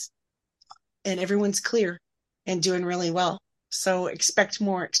 gifts, and everyone's clear and doing really well. So expect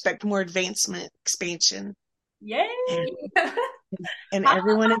more advancement, expansion. Yay! And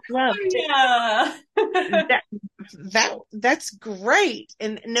everyone is loved. Yeah. That's great.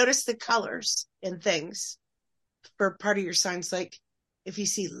 And notice the colors and things for part of your signs. Like if you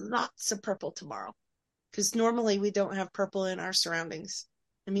see lots of purple tomorrow, because normally we don't have purple in our surroundings.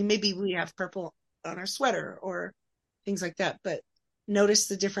 I mean, maybe we have purple on our sweater or things like that, but notice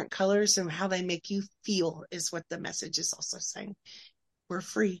the different colors and how they make you feel is what the message is also saying. We're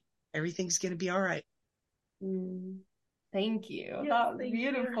free. Everything's going to be all right. Thank you. Yes, that was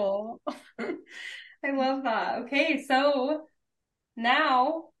beautiful. I love that. Okay, so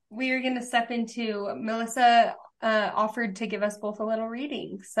now we are going to step into, Melissa offered to give us both a little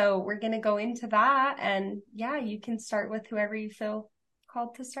reading. So we're going to go into that, and you can start with whoever you feel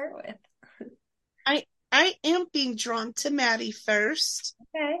called to start with. I am being drawn to Maddie first.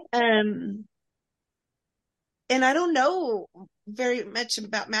 Okay. And I don't know very much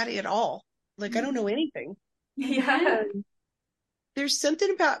about Maddie at all. Like, I don't know anything. Yeah. There's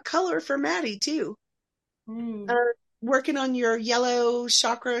something about color for Maddie too. Working on your yellow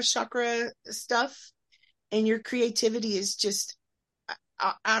chakra stuff, and your creativity is just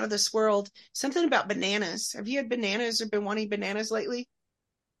out of this world. Something about bananas. Have you had bananas or been wanting bananas lately?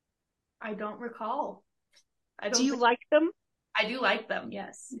 I don't recall. Do you like them? I do like them,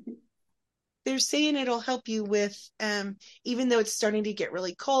 yes. They're saying it'll help you with, even though it's starting to get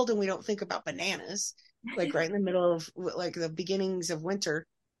really cold and we don't think about bananas, like right in the middle of like the beginnings of winter,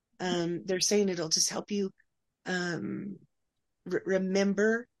 they're saying it'll just help you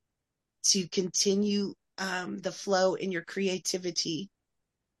remember to continue the flow in your creativity.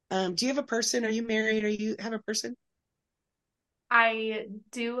 Do you have a person? Are you married? Or you have a person? I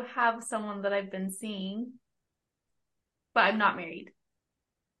do have someone that I've been seeing, but I'm not married.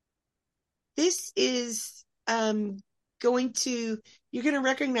 This is you're going to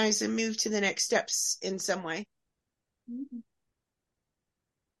recognize and move to the next steps in some way.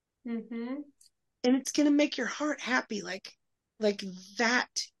 And it's going to make your heart happy, like that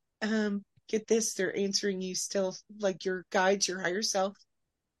get this, they're answering you still, like your guides, your higher self,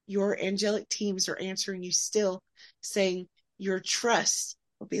 your angelic teams are answering you still, saying your trust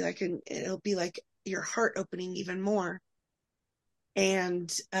will be like, it'll be like your heart opening even more.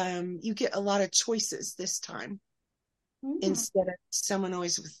 And you get a lot of choices this time, instead of someone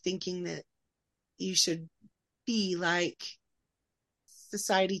always thinking that you should be like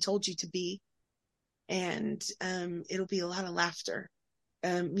society told you to be. And it'll be a lot of laughter.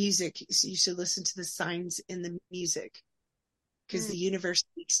 Music, so you should listen to the signs in the music, because the universe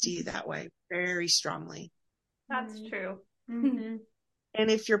speaks to you that way very strongly. That's true. Mm-hmm. And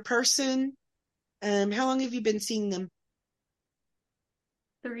if your person, how long have you been seeing them?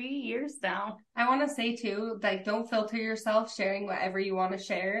 3 years now. I want to say too, like, don't filter yourself sharing whatever you want to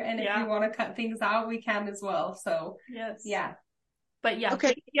share. And if you want to cut things out, we can as well. So, yes. Yeah. But yeah.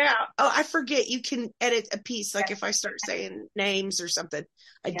 Okay. Yeah. Oh, I forget you can edit a piece. Like if I start saying names or something,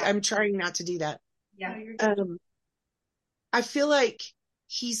 I'm trying not to do that. Yeah. I feel like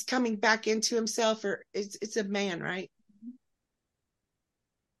he's coming back into himself, or it's a man, right?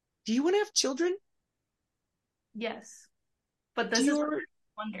 Do you want to have children? Yes. But this is what I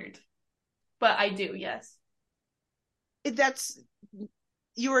wondered. But I do, yes.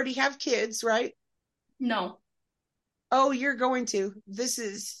 You already have kids, right? No. Oh, you're going to. This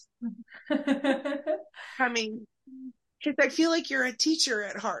is coming. Because I feel like you're a teacher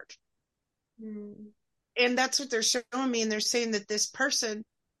at heart. And that's what they're showing me. And they're saying that this person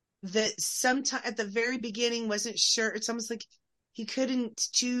that sometime at the very beginning wasn't sure. It's almost like he couldn't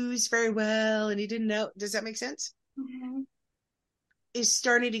choose very well and he didn't know. Does that make sense? Mm-hmm. Is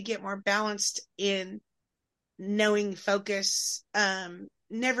starting to get more balanced in knowing focus.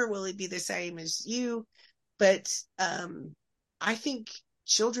 Never will he be the same as you, but I think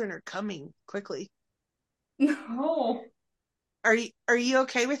children are coming quickly. No. Are you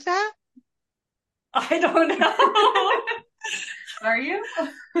okay with that? I don't know. Are you?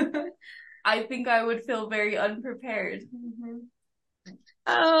 I think I would feel very unprepared.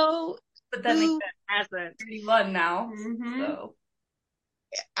 Oh, but then who hasn't? 31 now. So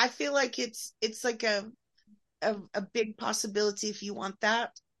I feel like it's like a big possibility if you want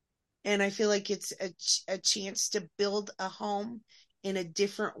that. And I feel like it's a chance to build a home in a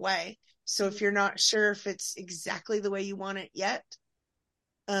different way. So if you're not sure if it's exactly the way you want it yet,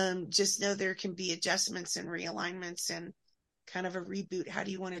 just know there can be adjustments and realignments and kind of a reboot. How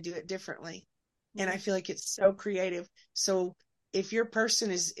do you want to do it differently? And I feel like it's so creative. So if your person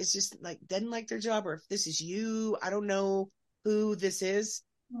is just like, doesn't like their job, or if this is you, I don't know who this is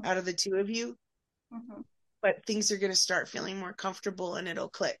out of the two of you, but things are going to start feeling more comfortable and it'll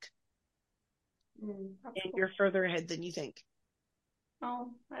click. And you're further ahead than you think.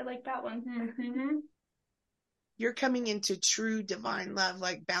 Oh, I like that one. You're coming into true divine love,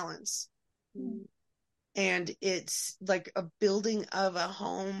 like balance. And it's like a building of a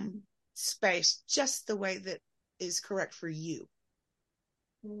home space, just the way that is correct for you.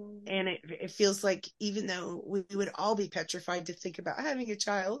 And it feels like, even though we would all be petrified to think about having a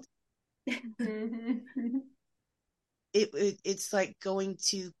child, it's like going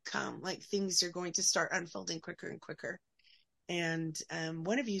to come, like things are going to start unfolding quicker and quicker. And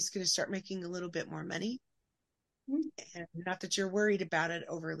one of you is going to start making a little bit more money. And not that you're worried about it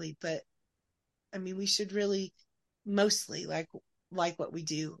overly, but I mean, we should really mostly like what we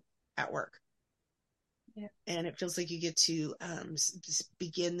do at work. And it feels like you get to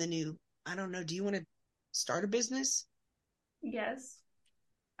begin the new, I don't know, do you want to start a business? Yes,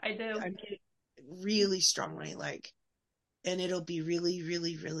 I do. I mean, really strongly, like, and it'll be really,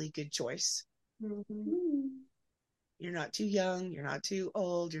 really, really good choice. You're not too young, you're not too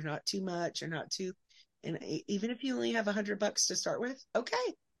old, you're not too much, you're not too, and even if you only have $100 to start with, okay,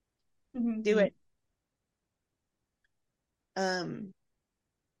 do it.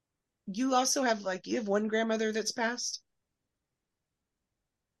 You also have you have one grandmother that's passed?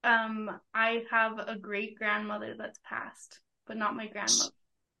 I have a great grandmother that's passed, but not my grandmother.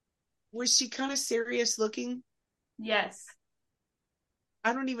 Was she kind of serious looking? Yes.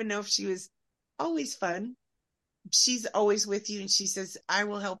 I don't even know if she was always fun. She's always with you, and she says, I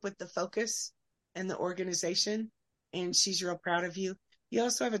will help with the focus and the organization, and she's real proud of you. You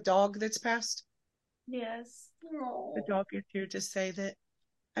also have a dog that's passed? Yes. Aww. The dog is here to say that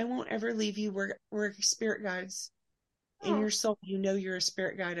I won't ever leave you. We're spirit guides. In your soul, you know you're a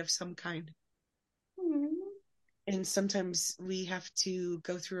spirit guide of some kind. And sometimes we have to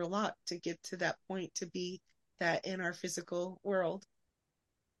go through a lot to get to that point, to be that in our physical world.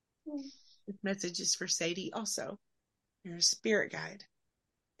 This message is for Sadie also. You're a spirit guide.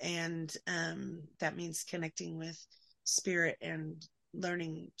 And that means connecting with spirit and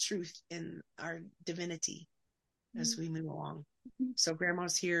learning truth in our divinity as we move along. So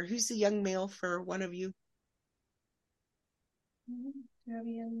Grandma's here. Who's the young male for one of you? Do you have a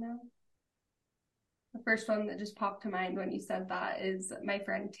young male? The first one that just popped to mind when you said that is my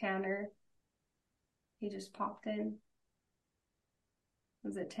friend Tanner. He just popped in.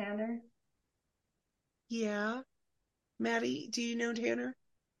 Was it Tanner? Yeah. Maddie, do you know Tanner?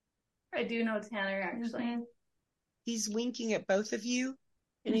 I do know Tanner, actually. He's winking at both of you,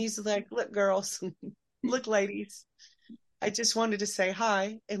 and he's like, look, girls, look, ladies, I just wanted to say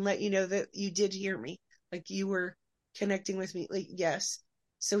hi and let you know that you did hear me. Like, you were connecting with me. Like, yes.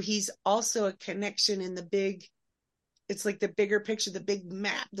 So he's also a connection in the big, it's like the bigger picture, the big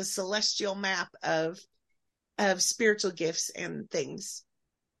map, the celestial map of spiritual gifts and things.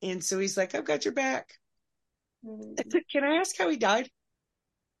 And so he's like, I've got your back. Can I ask how he died?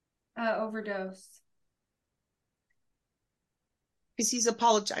 Overdose. Because he's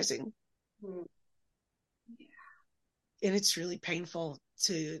apologizing. Yeah. And it's really painful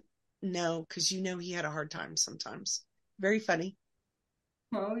to know, because you know he had a hard time sometimes. Very funny.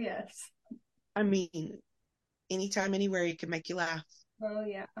 Oh, yes. I mean, anytime, anywhere, he can make you laugh. Oh,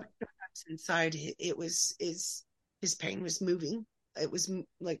 yeah. Inside, it was his pain was moving. It was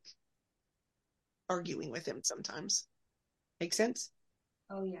like arguing with him sometimes. Make sense?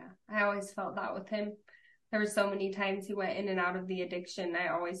 Oh, yeah. I always felt that with him. There were so many times he went in and out of the addiction. I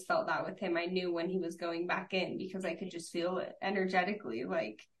always felt that with him. I knew when he was going back in because I could just feel it energetically.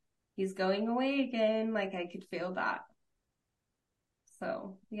 Like, he's going away again. Like, I could feel that.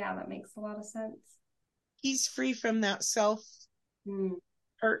 So, yeah, that makes a lot of sense. He's free from that self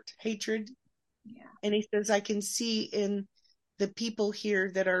hurt, hatred. Yeah. And he says, I can see in the people here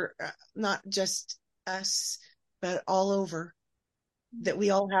that are not just us, but all over, that we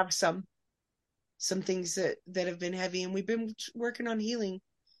all have some things that have been heavy, and we've been working on healing.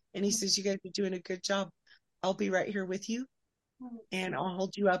 And he says, you guys are doing a good job. I'll be right here with you, and I'll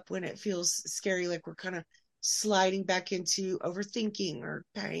hold you up when it feels scary, like we're kind of sliding back into overthinking or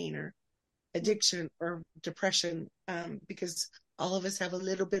pain or addiction or depression, because all of us have a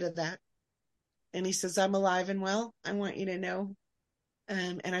little bit of that. And he says, I'm alive and well. I want you to know.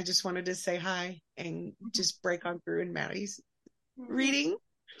 And I just wanted to say hi and just break on through in Maddie's reading.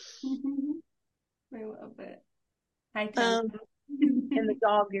 I love it. Hi, Tim. And the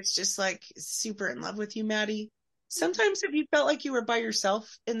dog is just like super in love with you, Maddie. Sometimes have you felt like you were by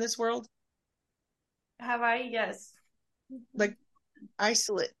yourself in this world? Have I? Yes. Like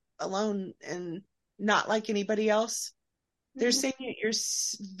isolate, alone, and not like anybody else? They're saying that you're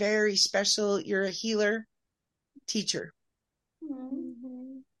very special. You're a healer, teacher.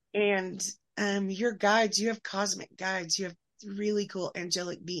 And your guides, you have cosmic guides. You have really cool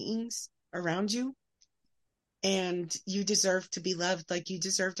angelic beings around you. And you deserve to be loved. Like, you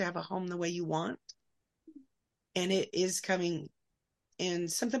deserve to have a home the way you want. And it is coming.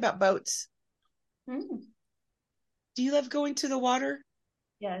 And something about boats. Do you love going to the water?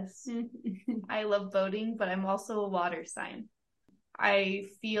 Yes. I love boating, but I'm also a water sign. I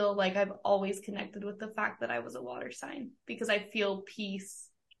feel like I've always connected with the fact that I was a water sign because I feel peace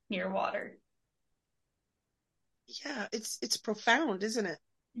near water. Yeah, it's profound, isn't it?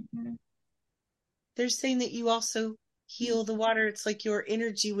 They're saying that you also heal the water. It's like your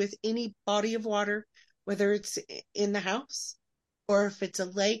energy with any body of water, whether it's in the house or if it's a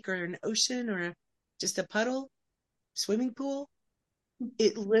lake or an ocean or just a puddle, swimming pool.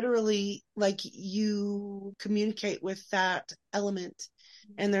 It literally, like, you communicate with that element.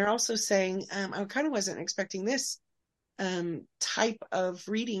 And they're also saying, I kind of wasn't expecting this type of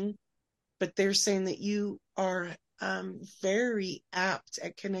reading, but they're saying that you are very apt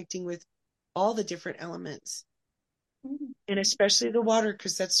at connecting with all the different elements, and especially the water,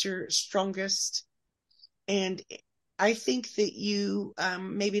 because that's your strongest. And I think that you,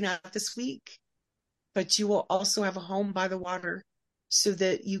 maybe not this week, but you will also have a home by the water so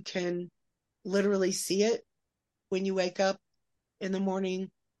that you can literally see it when you wake up in the morning,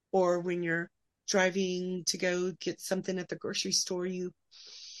 or when you're driving to go get something at the grocery store, you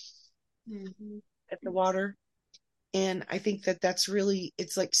at the water. And I think that that's really,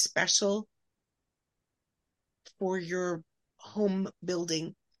 it's like special for your home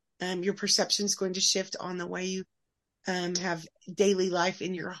building. Your perception is going to shift on the way you have daily life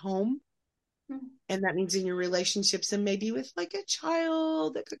in your home. And that means in your relationships, and maybe with like a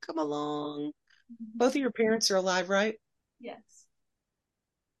child that could come along. Both of your parents are alive, right? Yes.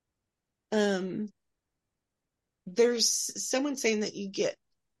 There's someone saying that you get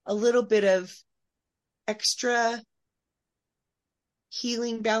a little bit of extra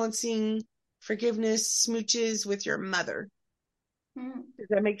healing, balancing, forgiveness, smooches with your mother. Does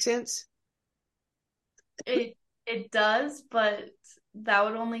that make sense? It does, but that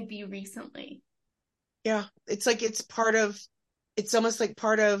would only be recently. Yeah, it's like it's almost like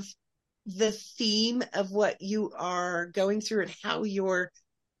part of the theme of what you are going through and how you're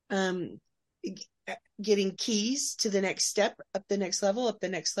um getting keys to the next step, up the next level, up the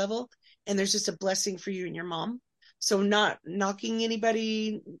next level. And there's just a blessing for you and your mom. So not knocking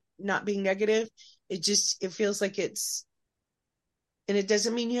anybody, not being negative. It feels like and it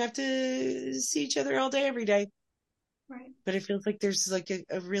doesn't mean you have to see each other all day, every day. Right. But it feels like there's like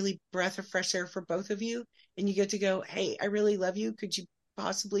a really breath of fresh air for both of you. And you get to go, hey, I really love you. Could you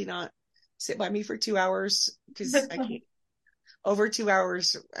possibly not sit by me for 2 hours? Because I can't. Over 2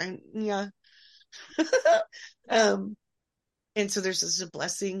 hours. Yeah. And so there's just a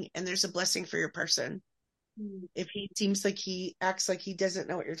blessing, and there's a blessing for your person. If he seems like he acts like he doesn't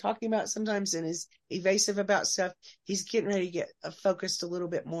know what you're talking about sometimes and is evasive about stuff, he's getting ready to get focused a little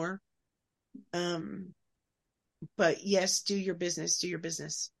bit more. But yes, do your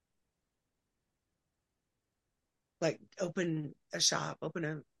business. Like open a shop,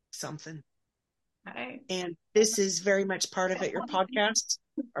 something. Right. And this is very much part of it. Your podcasts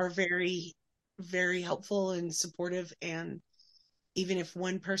are very, very helpful and supportive. And even if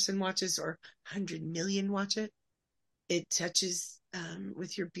one person watches or 100 million watch it, it touches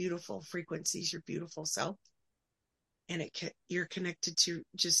with your beautiful frequencies, your beautiful self. And you're connected to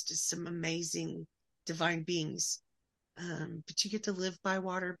just some amazing divine beings. But you get to live by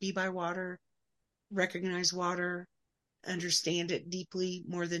water, be by water, recognize water, understand it deeply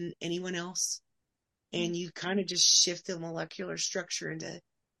more than anyone else. And you kind of just shift the molecular structure into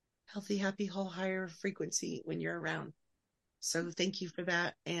healthy, happy, whole, higher frequency when you're around. So thank you for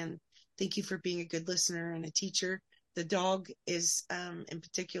that. And thank you for being a good listener and a teacher. The dog is, in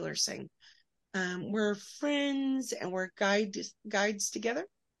particular, saying, we're friends and we're guides together.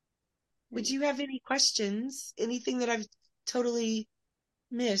 Would you have any questions? Anything that I've totally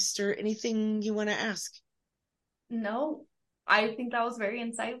missed or anything you want to ask? No, I think that was very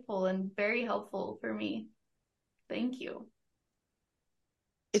insightful and very helpful for me. Thank you.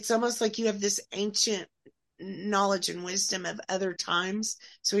 It's almost like you have this ancient knowledge and wisdom of other times.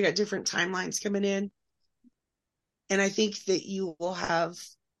 So we got different timelines coming in. And I think that you will have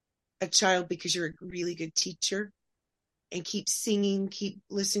a child because you're a really good teacher, and keep singing, keep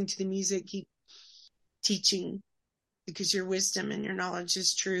listening to the music, keep teaching, because your wisdom and your knowledge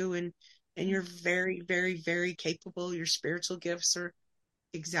is true. And you're very, very, very capable. Your spiritual gifts are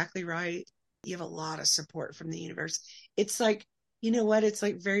exactly right. You have a lot of support from the universe. It's like, you know what? It's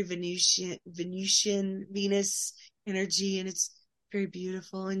like very Venusian Venus energy, and it's very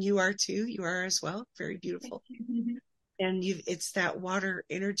beautiful. And you are too. You are as well. Very beautiful. And it's that water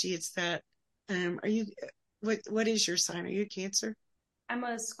energy. It's that, what is your sign? Are you a Cancer? I'm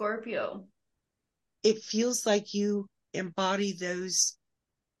a Scorpio. It feels like you embody those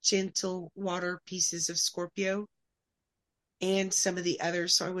gentle water pieces of Scorpio and some of the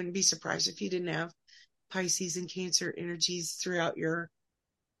others. So I wouldn't be surprised if you didn't have Pisces and Cancer energies throughout your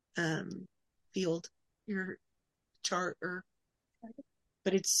field, your chart,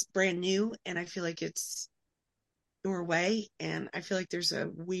 but it's brand new, and I feel like it's your way. And I feel like there's a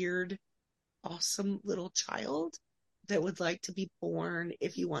weird, awesome little child that would like to be born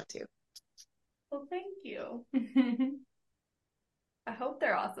if you want to. Well, thank you. I hope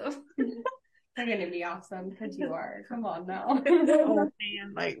they're awesome. They're going to be awesome because you are. Come on now. Oh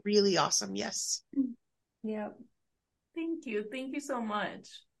man, like really awesome. Yes. Yep. Thank you. Thank you so much.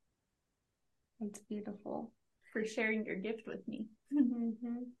 It's beautiful. For sharing your gift with me.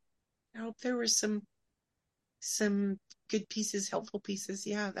 I hope there were some good pieces, helpful pieces.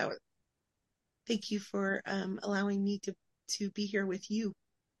 Yeah, thank you for allowing me to be here with you.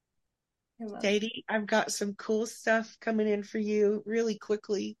 Sadie, I've got some cool stuff coming in for you really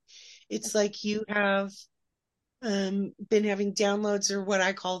quickly. It's like you have been having downloads, or what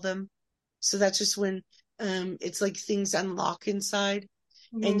I call them. So that's just when it's like things unlock inside,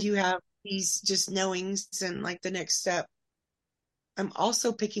 and you have these just knowings and like the next step. I'm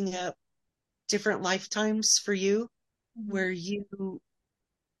also picking up different lifetimes for you, where you're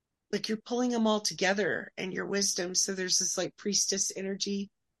pulling them all together, and your wisdom. So there's this like priestess energy,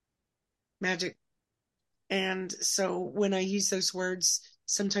 magic. And so when I use those words,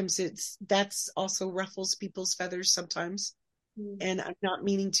 sometimes that's also ruffles people's feathers sometimes. And I'm not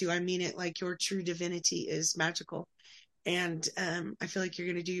meaning to. I mean it like your true divinity is magical. And I feel like you're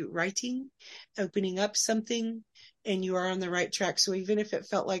going to do writing, opening up something, and you are on the right track. So even if it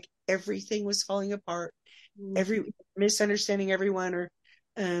felt like everything was falling apart, misunderstanding everyone, or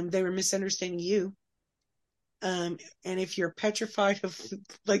they were misunderstanding you, And if you're petrified of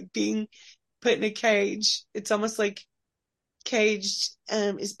like being put in a cage, it's almost like caged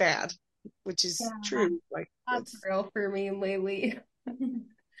is bad, which is true. Like that's real for me lately.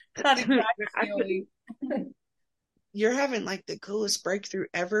 That exact feeling. You're having like the coolest breakthrough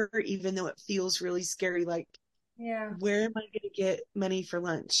ever, even though it feels really scary. Like, where am I going to get money for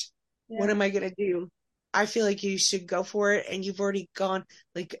lunch? What am I going to do? I feel like you should go for it, and you've already gone.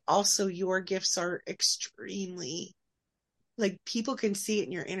 Like, also, your gifts are extremely, like, people can see it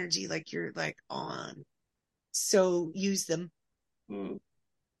in your energy, like you're like on. So use them.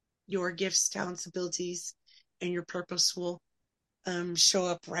 Your gifts, talents, abilities, and your purpose will show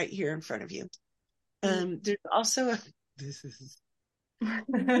up right here in front of you. There's also this is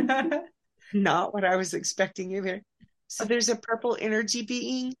not what I was expecting either. So there's a purple energy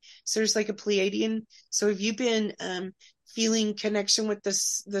being. So there's like a Pleiadian. So have you been feeling connection with the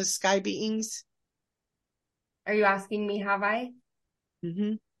sky beings? Are you asking me, have I?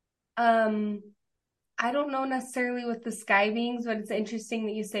 I don't know necessarily with the sky beings, but it's interesting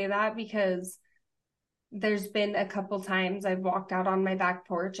that you say that because there's been a couple times I've walked out on my back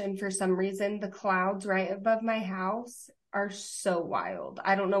porch and for some reason the clouds right above my house are so wild.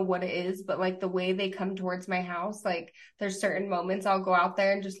 I don't know what it is, but like the way they come towards my house, like there's certain moments I'll go out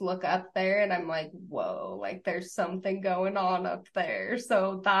there and just look up there and I'm like, whoa, like there's something going on up there.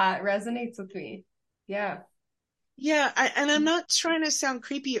 So that resonates with me. Yeah. Yeah, and I'm not trying to sound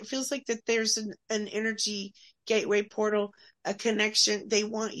creepy. It feels like that there's an energy gateway portal, a connection they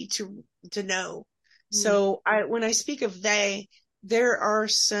want you to know. So when I speak of they, there are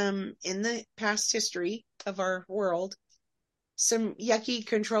some in the past history of our world, some yucky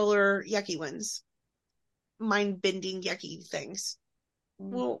controller, yucky ones, mind-bending yucky things.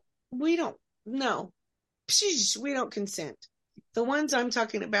 Well, we don't know. We don't consent. The ones I'm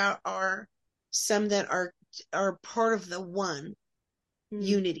talking about are some that are part of the one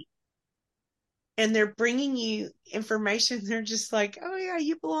unity. And they're bringing you information. They're just like, oh yeah,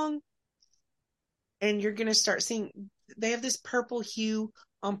 you belong. And you're going to start seeing, they have this purple hue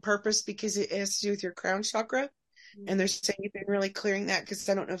on purpose because it has to do with your crown chakra. And they're saying you've been really clearing that because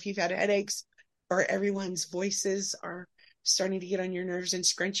I don't know if you've had headaches or everyone's voices are starting to get on your nerves and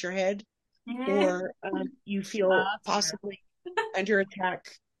scrunch your head, or you feel possibly under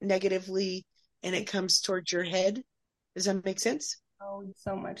attack negatively and it comes towards your head. Does that make sense? Oh,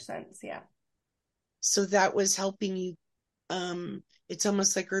 so much sense. Yeah. So that was helping you. It's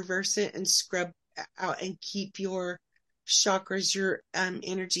almost like reverse it and scrub out and keep your chakras, your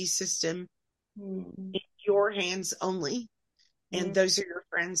energy system in your hands only. And those are your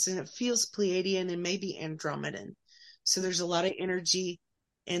friends. And it feels Pleiadian and maybe Andromedan. So there's a lot of energy.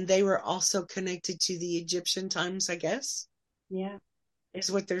 And they were also connected to the Egyptian times, I guess. Yeah.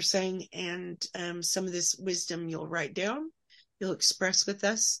 Is what they're saying. And some of this wisdom you'll write down. You'll express with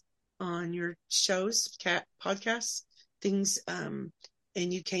us on your shows, podcasts, things. And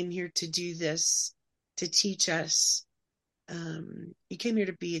you came here to do this, to teach us. You came here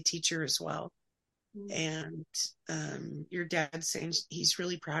to be a teacher as well. And your dad's saying he's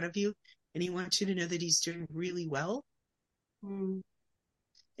really proud of you and he wants you to know that he's doing really well. And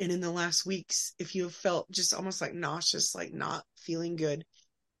in the last weeks, if you have felt just almost like nauseous, like not feeling good,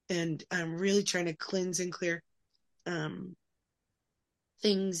 and I'm really trying to cleanse and clear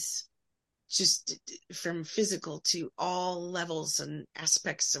things just from physical to all levels and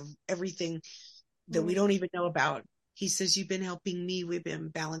aspects of everything that we don't even know about. He says, you've been helping me. We've been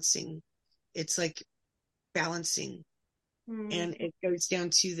balancing. It's like balancing. And it goes down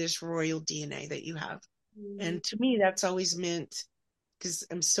to this royal DNA that you have. And to me, that's always meant, because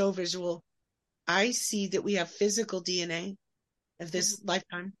I'm so visual, I see that we have physical DNA of this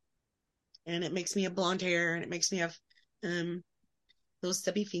lifetime. And it makes me have blonde hair and it makes me have little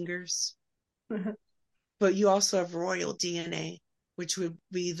stubby fingers. But you also have royal DNA, which would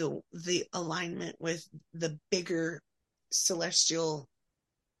be the alignment with the bigger celestial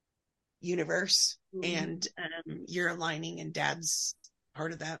universe. And you're aligning, and Dad's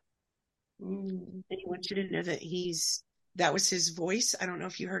part of that. And he wants you to know that that was his voice. I don't know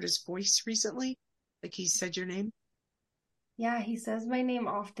if you heard his voice recently, like he said your name. Yeah, he says my name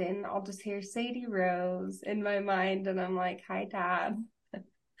often. I'll just hear Sadie Rose in my mind and I'm like, hi, Dad.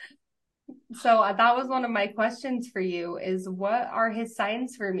 So that was one of my questions for you, is what are his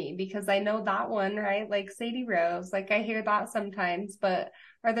signs for me? Because I know that one, right? Like Sadie Rose, like I hear that sometimes, but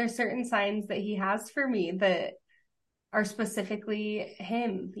are there certain signs that he has for me that are specifically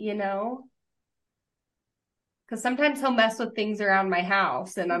him, you know? Because sometimes he'll mess with things around my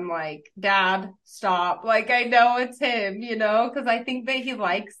house and I'm like, Dad, stop. Like, I know it's him, you know, because I think that he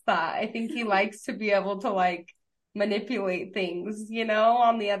likes that. I think he likes to be able to like manipulate things,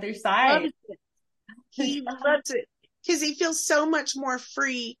 on the other side. Loves it. He loves it because he feels so much more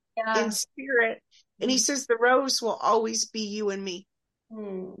free in spirit. And he says the rose will always be you and me.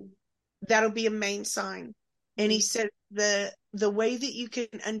 That'll be a main sign. And he said the way that you can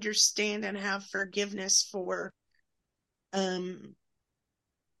understand and have forgiveness for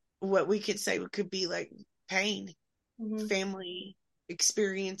what we could say could be like pain, family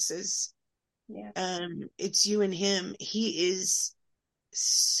experiences. It's you and him. He is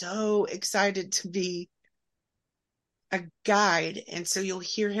so excited to be a guide, and so you'll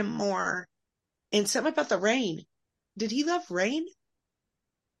hear him more. And something about the rain. Did he love rain?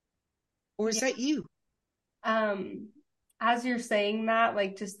 Or is that you? As you're saying that,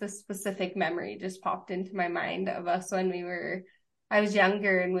 like just the specific memory just popped into my mind of us when I was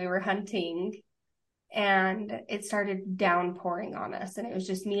younger and we were hunting, and it started downpouring on us, and it was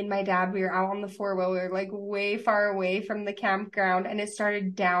just me and my dad. We were out on the 4-wheeler, like way far away from the campground, and it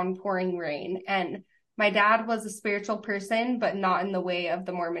started downpouring rain. And my dad was a spiritual person, but not in the way of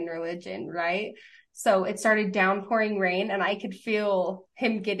the Mormon religion, right? So it started downpouring rain, and I could feel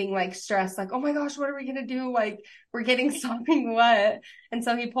him getting like stressed, like, oh my gosh, what are we going to do? Like, we're getting sopping wet. And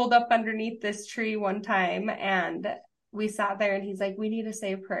so he pulled up underneath this tree one time, and we sat there, and he's like, we need to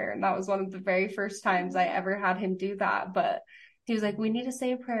say a prayer. And that was one of the very first times I ever had him do that. But he was like, we need to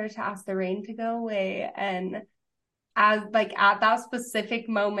say a prayer to ask the rain to go away. And as like at that specific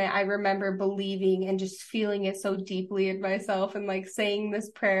moment, I remember believing and just feeling it so deeply in myself, and like saying this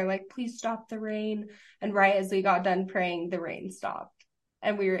prayer, like, please stop the rain. And right as we got done praying, the rain stopped,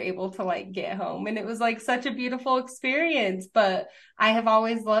 and we were able to like get home. And it was like such a beautiful experience. But I have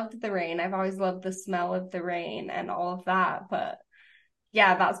always loved the rain. I've always loved the smell of the rain and all of that. But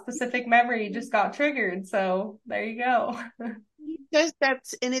yeah, that specific memory just got triggered. So there you go. Because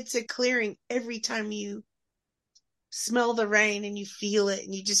and it's a clearing every time you smell the rain and you feel it,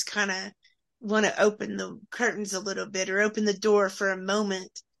 and you just kind of want to open the curtains a little bit or open the door for a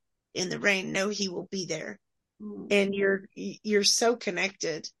moment in the rain. Know he will be there. And you're so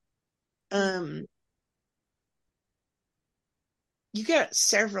connected. You got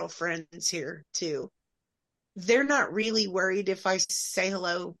several friends here too. They're not really worried if I say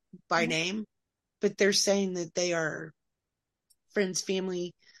hello by name, but they're saying that they are friends,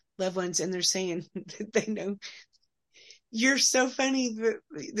 family, loved ones, and they're saying that they know. You're so funny that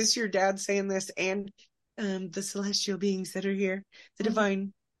this your dad saying this, and the celestial beings that are here, the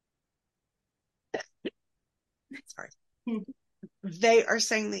divine. Sorry. They are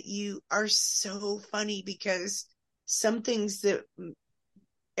saying that you are so funny because some things that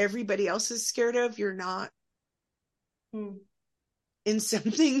everybody else is scared of, you're not. And some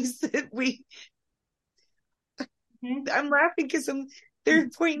things that I'm laughing because they're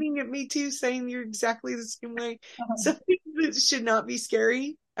pointing at me too, saying you're exactly the same way. Some things that should not be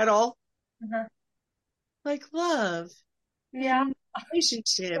scary at all. Like love. And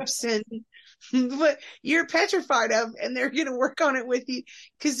relationships and what you're petrified of, and they're going to work on it with you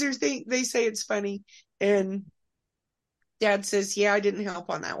because they say it's funny. And Dad says, yeah, I didn't help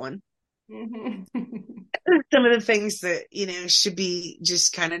on that one. Some of the things that, should be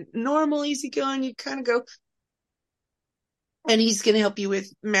just kind of normal, easy going, you kind of go, and he's going to help you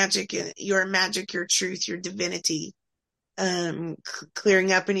with magic, your truth, your divinity,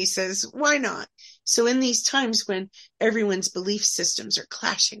 clearing up. And he says, why not? So in these times when everyone's belief systems are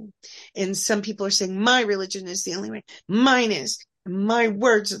clashing, and some people are saying, my religion is the only way, mine is, my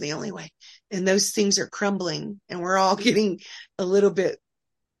words are the only way, and those things are crumbling, and we're all getting a little bit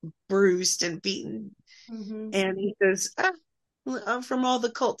bruised and beaten. And he says, I'm from all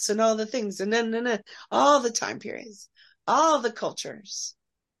the cults and all the things, and then all the time periods, all the cultures.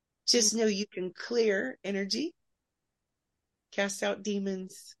 Just know you can clear energy, cast out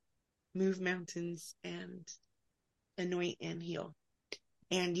demons, move mountains, and anoint and heal.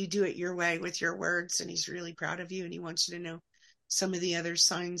 And you do it your way with your words, and he's really proud of you, and he wants you to know some of the other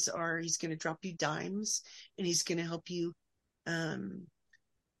signs are he's going to drop you dimes, and he's going to help you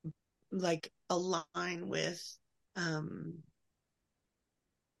like align with how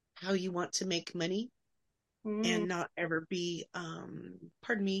you want to make money and not ever be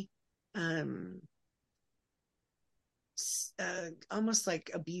almost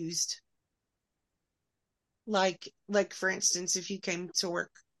like abused. Like for instance, if you came to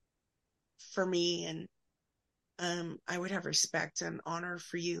work for me, and I would have respect and honor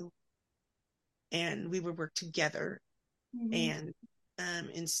for you, and we would work together, and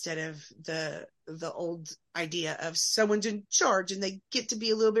instead of the old idea of someone's in charge and they get to be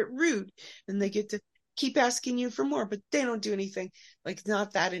a little bit rude and they get to keep asking you for more, but they don't do anything. Like,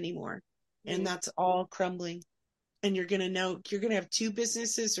 not that anymore. And that's all crumbling. and you're going to know you're going to have 2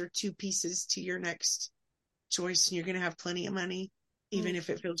 businesses or 2 pieces to your next choice, and you're going to have plenty of money, even if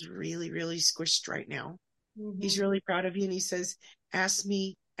it feels really, really squished right now. He's really proud of you, and he says, ask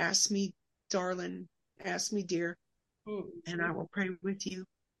me, darling, ask me, dear, and I will pray with you.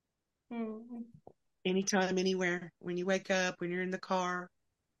 Anytime, anywhere, when you wake up, when you're in the car.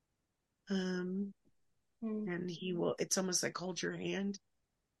 And he will, it's almost like hold your hand.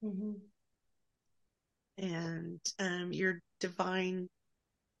 And your divine,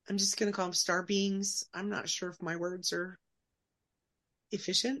 I'm just going to call them star beings. I'm not sure if my words are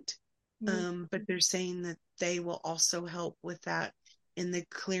efficient, but they're saying that they will also help with that in the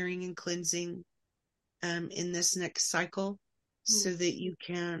clearing and cleansing in this next cycle, so that you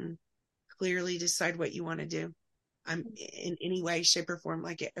can clearly decide what you want to do in any way, shape, or form,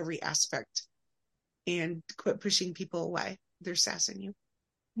 like at every aspect, and quit pushing people away. They're sassing you.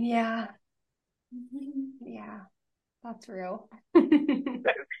 Yeah, that's real.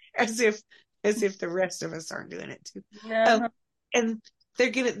 as if the rest of us aren't doing it too. Yeah. And they're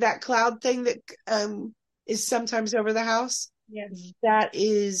gonna, that cloud thing that is sometimes over the house. Yes. That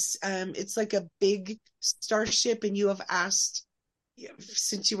is it's like a big starship, and you have asked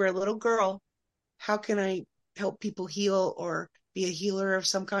since you were a little girl, how can I help people heal or be a healer of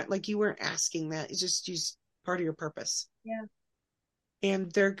some kind? Like, you weren't asking that. It's just part of your purpose. Yeah.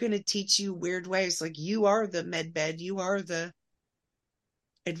 And they're going to teach you weird ways. Like, you are the med bed. You are the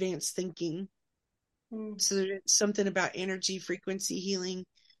advanced thinking. So there's something about energy frequency healing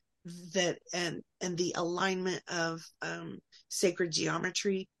that, and the alignment of sacred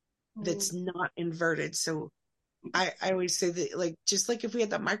geometry that's not inverted. So I always say that, like, just like if we had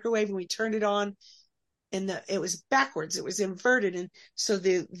the microwave and we turned it on and it was backwards, it was inverted, and so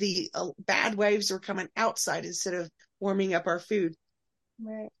the bad waves were coming outside instead of warming up our food.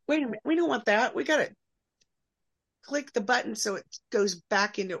 Right. Wait a minute, we don't want that. We got to click the button so it goes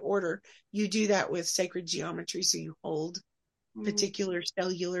back into order. You do that with sacred geometry, so you hold particular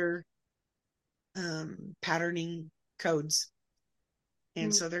cellular patterning codes,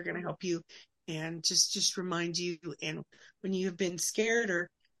 and so they're going to help you and just remind you. And when you have been scared or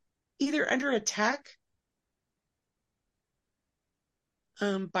either under attack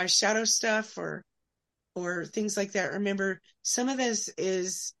by shadow stuff or things like that, remember, some of this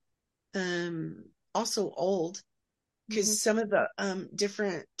is also old, because some of the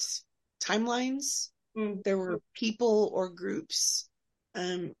different timelines, there were people or groups,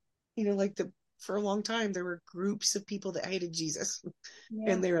 like for a long time there were groups of people that hated Jesus.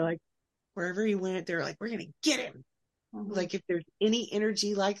 And they were like, wherever he went, they were like, we're gonna get him. Like, if there's any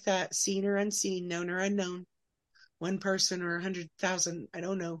energy like that, seen or unseen, known or unknown, one person or 100,000, I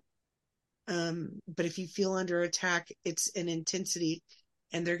don't know, but if you feel under attack, it's an intensity,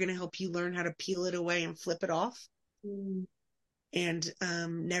 and they're going to help you learn how to peel it away and flip it off. And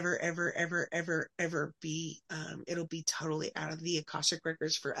never, ever, ever, ever, ever be, it'll be totally out of the Akashic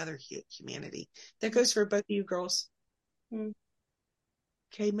records for other humanity. That goes for both of you girls.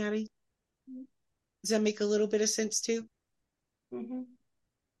 Okay, Maddie? Does that make a little bit of sense too?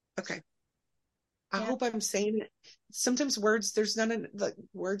 Okay. I hope I'm saying it. Sometimes words,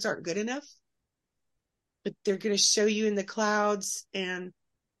 words aren't good enough, but they're going to show you in the clouds, and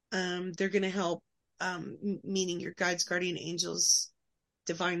they're going to help, meaning your guides, guardian angels,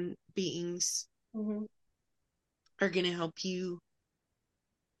 divine beings, are going to help you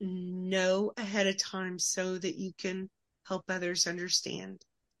know ahead of time so that you can help others understand.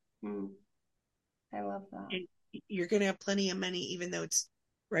 I love that. And you're going to have plenty of money, even though it's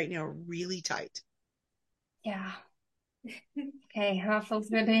right now really tight. Yeah. Okay, that feels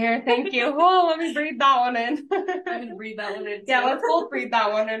good to hear. Thank you. Oh, let me breathe that one in. I'm gonna breathe that one in too. Yeah, let's both breathe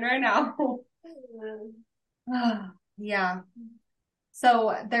that one in right now. Yeah.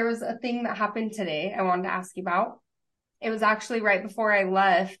 So there was a thing that happened today I wanted to ask you about. It was actually right before I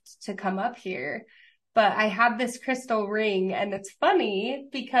left to come up here, but I had this crystal ring, and it's funny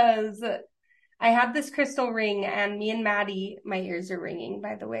because I had this crystal ring, and me and Maddie, my ears are ringing,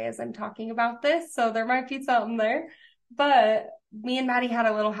 by the way, as I'm talking about this, so there might be something there. But me and Maddie had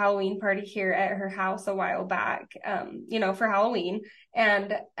a little Halloween party here at her house a while back, for Halloween.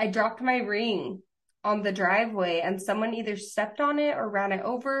 And I dropped my ring on the driveway, and someone either stepped on it or ran it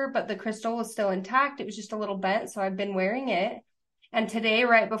over, but the crystal was still intact. It was just a little bent, so I've been wearing it. And today,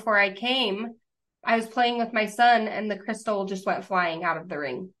 right before I came, I was playing with my son, and the crystal just went flying out of the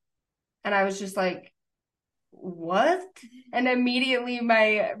ring. And I was just like, what? And immediately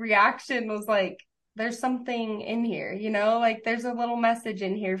my reaction was like, there's something in here, like there's a little message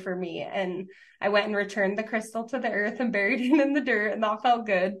in here for me. And I went and returned the crystal to the earth and buried it in the dirt, and that felt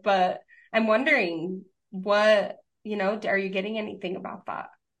good. But I'm wondering, what are you getting anything about that?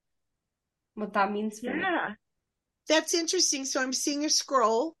 What that means for me? Yeah, that's interesting. So I'm seeing a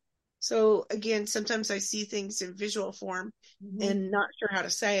scroll. So again, sometimes I see things in visual form and not sure how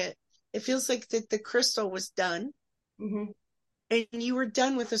to say it. It feels like that the crystal was done and you were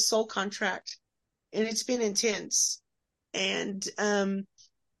done with a soul contract, and it's been intense. And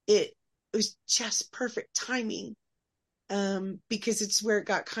it was just perfect timing, because it's where it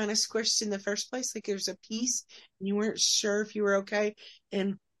got kind of squished in the first place. Like there's a piece and you weren't sure if you were okay.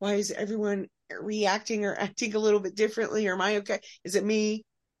 And why is everyone reacting or acting a little bit differently? Or am I okay? Is it me?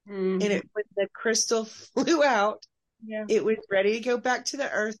 And when the crystal flew out, it was ready to go back to the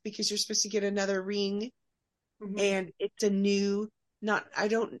earth because you're supposed to get another ring. And it's a new, not, I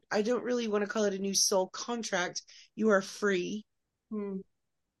don't really want to call it a new soul contract. You are free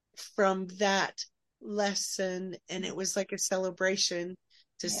from that lesson. And it was like a celebration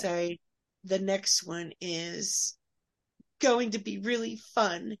to say the next one is going to be really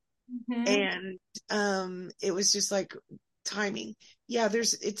fun. And it was just like timing.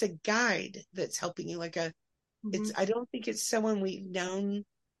 It's a guide that's helping you, like I don't think it's someone we've known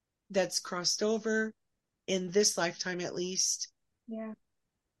that's crossed over in this lifetime, at least.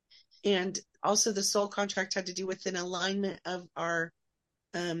 And also the soul contract had to do with an alignment of our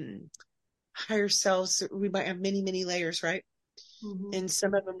higher selves. We might have many, many layers, right? And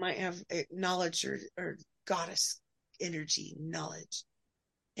some of them might have knowledge or goddess energy knowledge.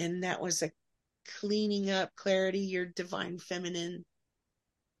 And that was a cleaning up, clarity. Your divine feminine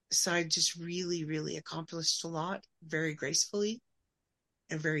side just really, really accomplished a lot, very gracefully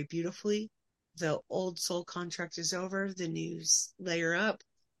and very beautifully. The old soul contract is over. The new layer up.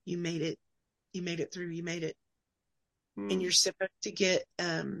 You made it. You made it through. You made it. And you're supposed to get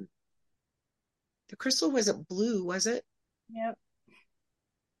the crystal wasn't blue, was it? Yep.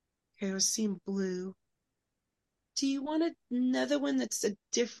 Okay, I was seeing blue. Do you want another one that's a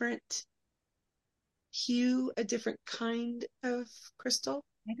different hue, a different kind of crystal?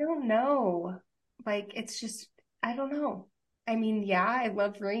 I don't know. Like, it's just, I don't know. I mean, yeah, I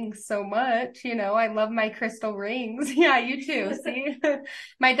love rings so much. I love my crystal rings. Yeah, you too. See,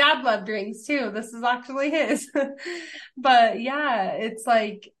 my dad loved rings too. This is actually his. But yeah, it's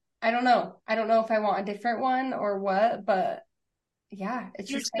like, I don't know. I don't know if I want a different one or what, but yeah, it's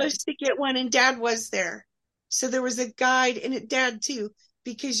You're just supposed to get one, and Dad was there. So there was a guide, and Dad too,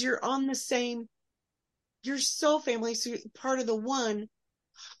 because you're on the same, your soul family, so part of the one,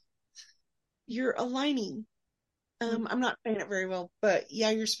 you're aligning. I'm not saying it very well, but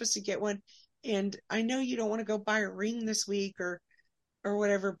yeah, you're supposed to get one. And I know you don't want to go buy a ring this week or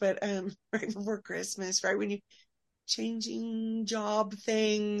whatever, but right before Christmas, right when you changing job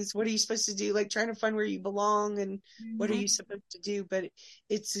things, what are you supposed to do? Like trying to find where you belong and what are you supposed to do? But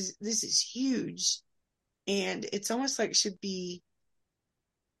this is huge, and it's almost like it should be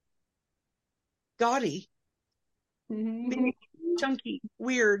gaudy, big, chunky,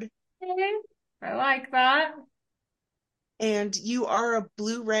 weird. I like that. And you are a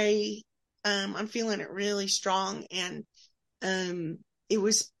Blu-ray. I'm feeling it really strong, and it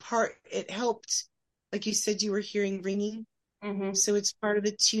helped, like you said, you were hearing ringing, so it's part of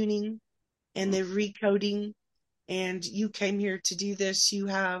the tuning and the recoding. And you came here to do this. You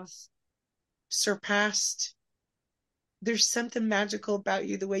have surpassed. There's something magical about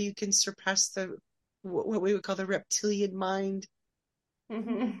you, the way you can surpass what we would call the reptilian mind.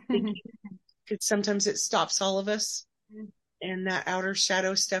 Because sometimes it stops all of us, and that outer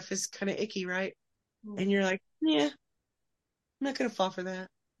shadow stuff is kind of icky, right? And you're like, yeah, I'm not gonna fall for that.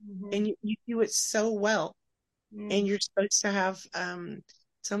 And you do it so well. And you're supposed to have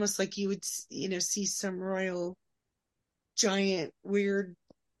it's almost like you would see some royal giant weird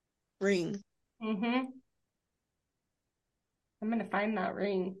ring. I'm gonna find that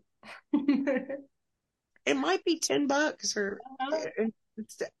ring. It might be $10 or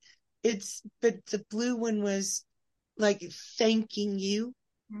but the blue one was like thanking you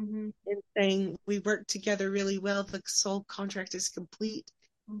and saying we worked together really well. The soul contract is complete.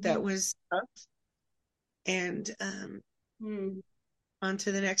 That was tough. And on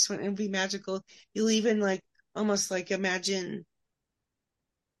to the next one. It'll be magical. You'll even like almost like imagine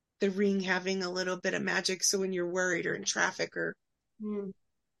the ring having a little bit of magic, so when you're worried or in traffic or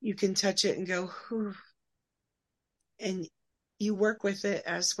you can touch it and go, whew, and you work with it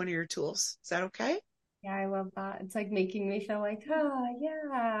as one of your tools. Is that okay? Yeah, I love that. It's like making me feel like,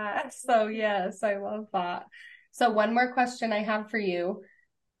 yeah. So yes, I love that. So one more question I have for you.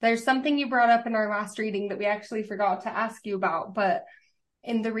 There's something you brought up in our last reading that we actually forgot to ask you about, but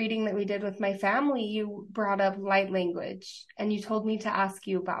in the reading that we did with my family, you brought up light language and you told me to ask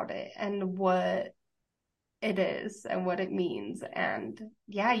you about it and what it is and what it means. And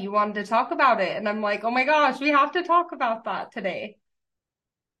yeah, you wanted to talk about it. And I'm like, oh my gosh, we have to talk about that today.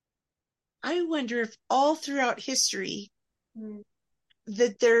 I wonder if all throughout history Mm.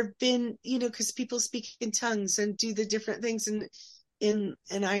 that there have been, because people speak in tongues and do the different things and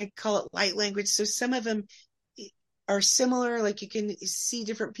I call it light language. So some of them are similar, like you can see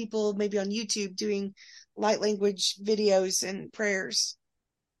different people maybe on YouTube doing light language videos and prayers.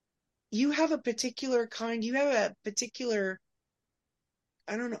 You have a particular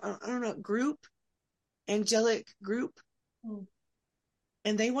I don't know, angelic group. Mm.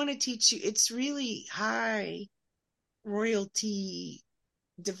 And they want to teach you, it's really high royalty,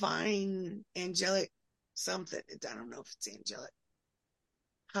 divine, angelic something. I don't know if it's angelic,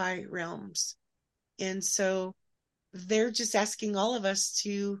 high realms. And so they're just asking all of us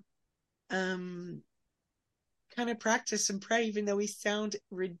to kind of practice and pray, even though we sound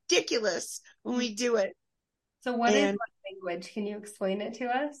ridiculous when we do it. So what is light language? Can you explain it to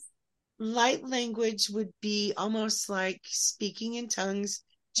us? Light language would be almost like speaking in tongues,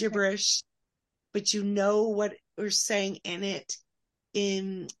 gibberish, but you know what we're saying, and it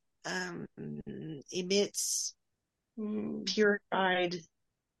emits purified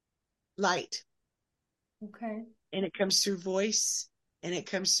light. Okay. And it comes through voice, and it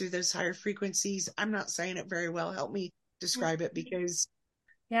comes through those higher frequencies. I'm not saying it very well. Help me describe it, because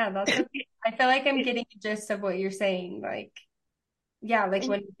yeah, that's okay. I feel like I'm getting the gist of what you're saying. Like, yeah, like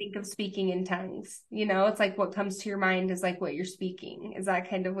when you think of speaking in tongues, it's like what comes to your mind is like what you're speaking. Is that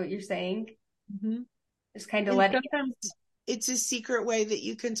kind of what you're saying? Mm-hmm. Just kind of letting. Sometimes it's a secret way that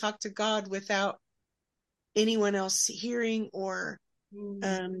you can talk to God without anyone else hearing or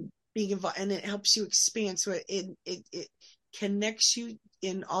being involved, and it helps you expand. So it connects you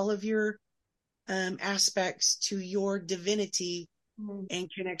in all of your aspects to your divinity and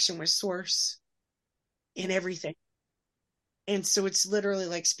connection with source in everything. And so it's literally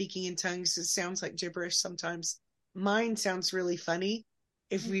like speaking in tongues. It sounds like gibberish sometimes. Mine sounds really funny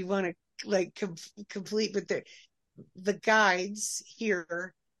if we want to like complete, but the guides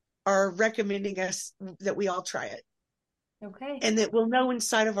here are recommending us that we all try it. Okay. And that we'll know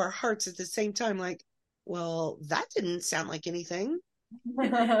inside of our hearts at the same time, like, well, that didn't sound like anything.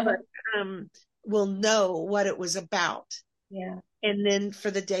 But we'll know what it was about. Yeah. And then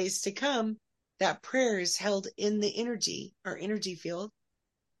for the days to come, that prayer is held in the energy, our energy field.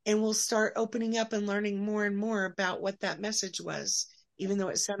 And we'll start opening up and learning more and more about what that message was, even though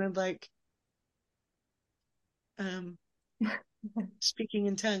it sounded like speaking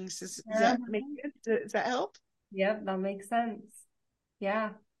in tongues. Does that make sense? Does that help? Yep, that makes sense.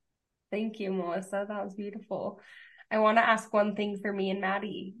 Yeah. Thank you, Melissa. That was beautiful. I want to ask one thing for me and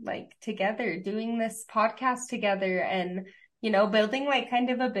Maddie, like together, doing this podcast together and, building like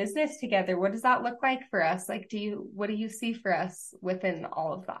kind of a business together. What does that look like for us? Like, what do you see for us within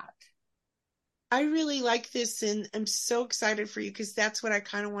all of that? I really like this, and I'm so excited for you because that's what I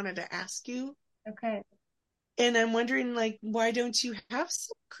kind of wanted to ask you. Okay. And I'm wondering, like, why don't you have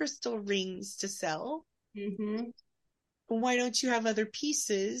some crystal rings to sell? Mm-hmm. Why don't you have other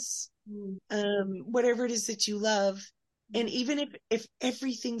pieces? Whatever it is that you love. And even if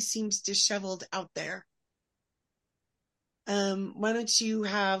everything seems disheveled out there, why don't you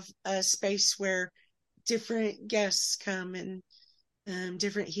have a space where different guests come and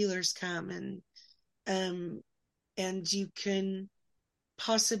different healers come and you can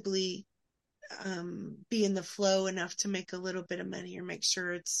possibly be in the flow enough to make a little bit of money, or make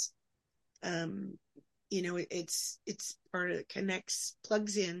sure it's it's part of it, connects,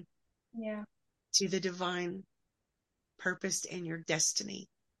 plugs in to the divine purpose and your destiny.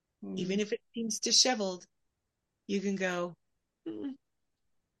 Even if it seems disheveled, you can go, a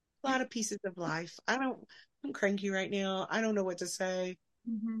lot of pieces of life. I'm cranky right now. I don't know what to say.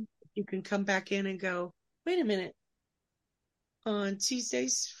 You can come back in and go, wait a minute. On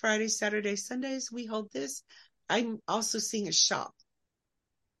Tuesdays, Fridays, Saturdays, Sundays, we hold this. I'm also seeing a shop.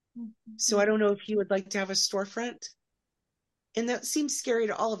 So I don't know if you would like to have a storefront. And that seems scary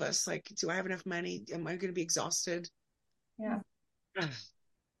to all of us. Like, do I have enough money? Am I going to be exhausted? Yeah.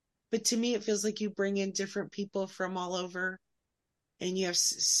 But to me, it feels like you bring in different people from all over, and you have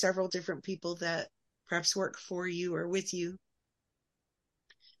several different people that perhaps work for you or with you.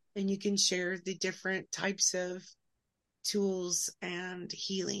 And you can share the different types of tools and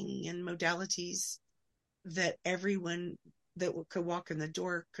healing and modalities that everyone that could walk in the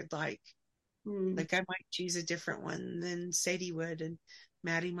door could like. Like, I might choose a different one than Sadie would, and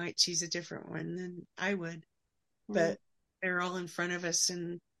Maddie might choose a different one than I would. But they're all in front of us,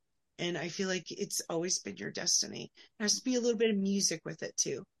 and I feel like it's always been your destiny. There has to be a little bit of music with it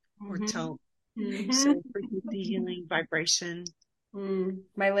too, or tone. So for you healing vibration.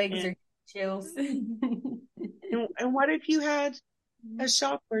 My legs are chills. And what if you had a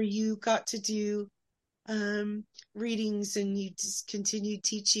shop where you got to do readings and you just continued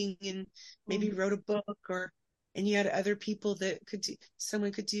teaching and maybe wrote a book, and you had other people that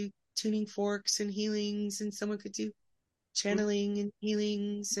someone could do tuning forks and healings, and someone could do channeling and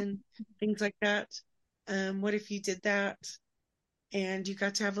healings and things like that. What if you did that and you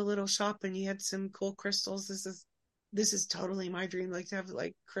got to have a little shop and you had some cool crystals? This is totally my dream, like to have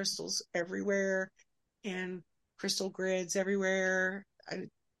like crystals everywhere and crystal grids everywhere. I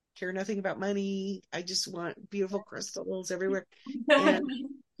care nothing about money. I just want beautiful crystals everywhere.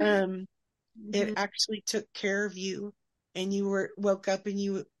 And it actually took care of you, and you woke up and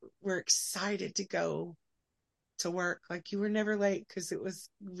you were excited to go to work. Like you were never late because it was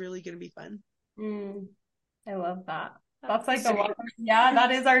really going to be fun. I love that. That's like a lot. Yeah,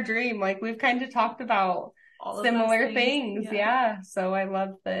 that is our dream. Like we've kind of talked about all similar things. Yeah. So I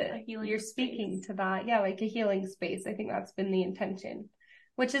love that you're speaking to that. Yeah, like a healing space. I think that's been the intention,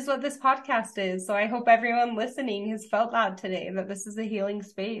 which is what this podcast is. So I hope everyone listening has felt that today, that this is a healing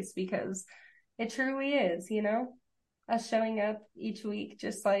space, because it truly is, you know, us showing up each week,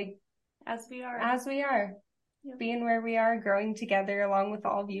 just like as we are, being where we are, growing together along with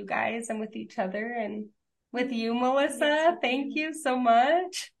all of you guys and with each other and with you, Melissa. Thank you so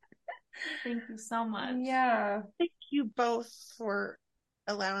much. Thank you so much. Yeah. Thank you both for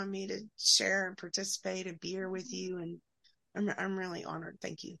allowing me to share and participate and be here with you. And I'm really honored.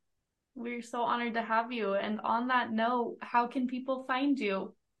 Thank you. We're so honored to have you. And on that note, how can people find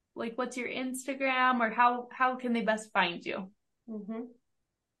you? Like, what's your Instagram, or how can they best find you?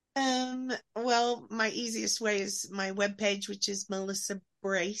 Well, my easiest way is my webpage, which is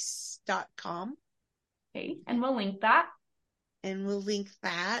melissabrace.com. Okay. And we'll link that. And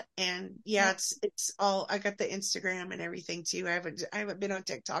yeah, it's all, I got the Instagram and everything too. I haven't been on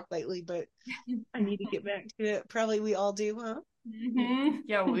TikTok lately, but I need to get back to it. Probably we all do, huh?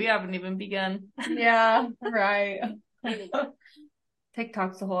 Yeah, we haven't even begun. Yeah, right.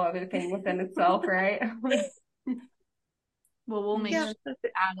 TikTok's a whole other thing within itself, right? Well, we'll make sure to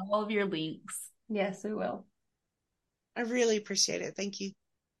add all of your links. Yes, we will. I really appreciate it. Thank you.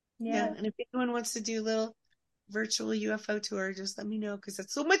 Yeah. And if anyone wants to do a little virtual UFO tour, just let me know, because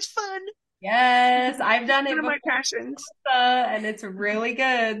it's so much fun. Yes, I've done it. One of my passions. And it's really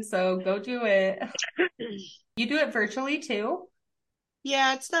good. So go do it. You do it virtually too?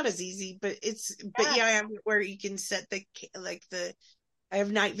 Yeah, it's not as easy, but yeah, I have it where you can set I have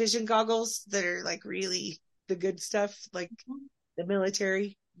night vision goggles that are like really the good stuff, like the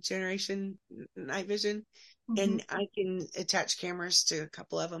military generation night vision. And I can attach cameras to a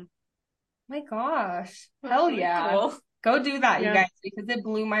couple of them. My gosh. Hell yeah. Cool. Go do that, you guys, because it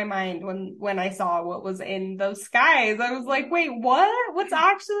blew my mind when I saw what was in those skies. I was like, wait, what? What's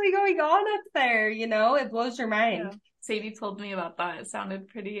actually going on up there? You know, it blows your mind. Yeah. Sadie told me about that. It sounded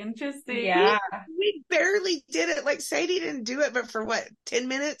pretty interesting. Yeah. We barely did it. Like Sadie didn't do it, but for what, 10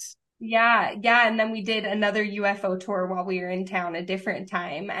 minutes? Yeah. Yeah. And then we did another UFO tour while we were in town a different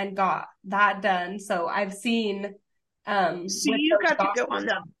time and got that done. So I've seen, so you got to go on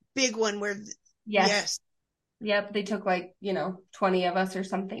the big one where, yes. Yep. They took 20 of us or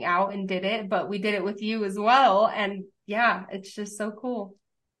something out and did it, but we did it with you as well. And yeah, it's just so cool.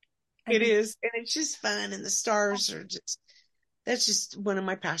 It is. And it's just fun. And the stars are that's just one of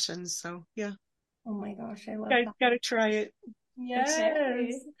my passions. So yeah. Oh my gosh. I love that. Gotta try it. Yes.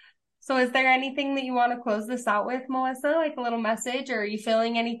 Exactly. So is there anything that you want to close this out with, Melissa? Like a little message, or are you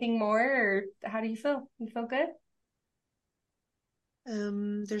feeling anything more, or how do you feel? You feel good?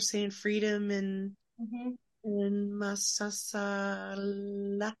 They're saying freedom and masasala.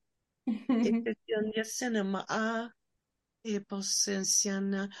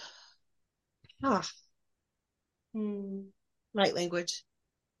 Light language.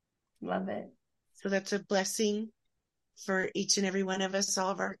 Love it. So that's a blessing for each and every one of us, all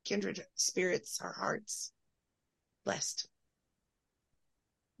of our kindred spirits, our hearts. Blessed.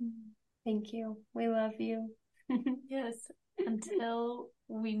 Thank you. We love you. Yes. Until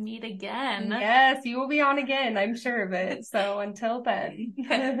we meet again. Yes, you will be on again. I'm sure of it. So until then.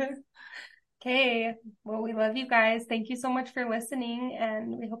 Okay. Well, we love you guys. Thank you so much for listening,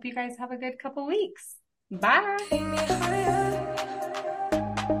 and we hope you guys have a good couple weeks. Bye.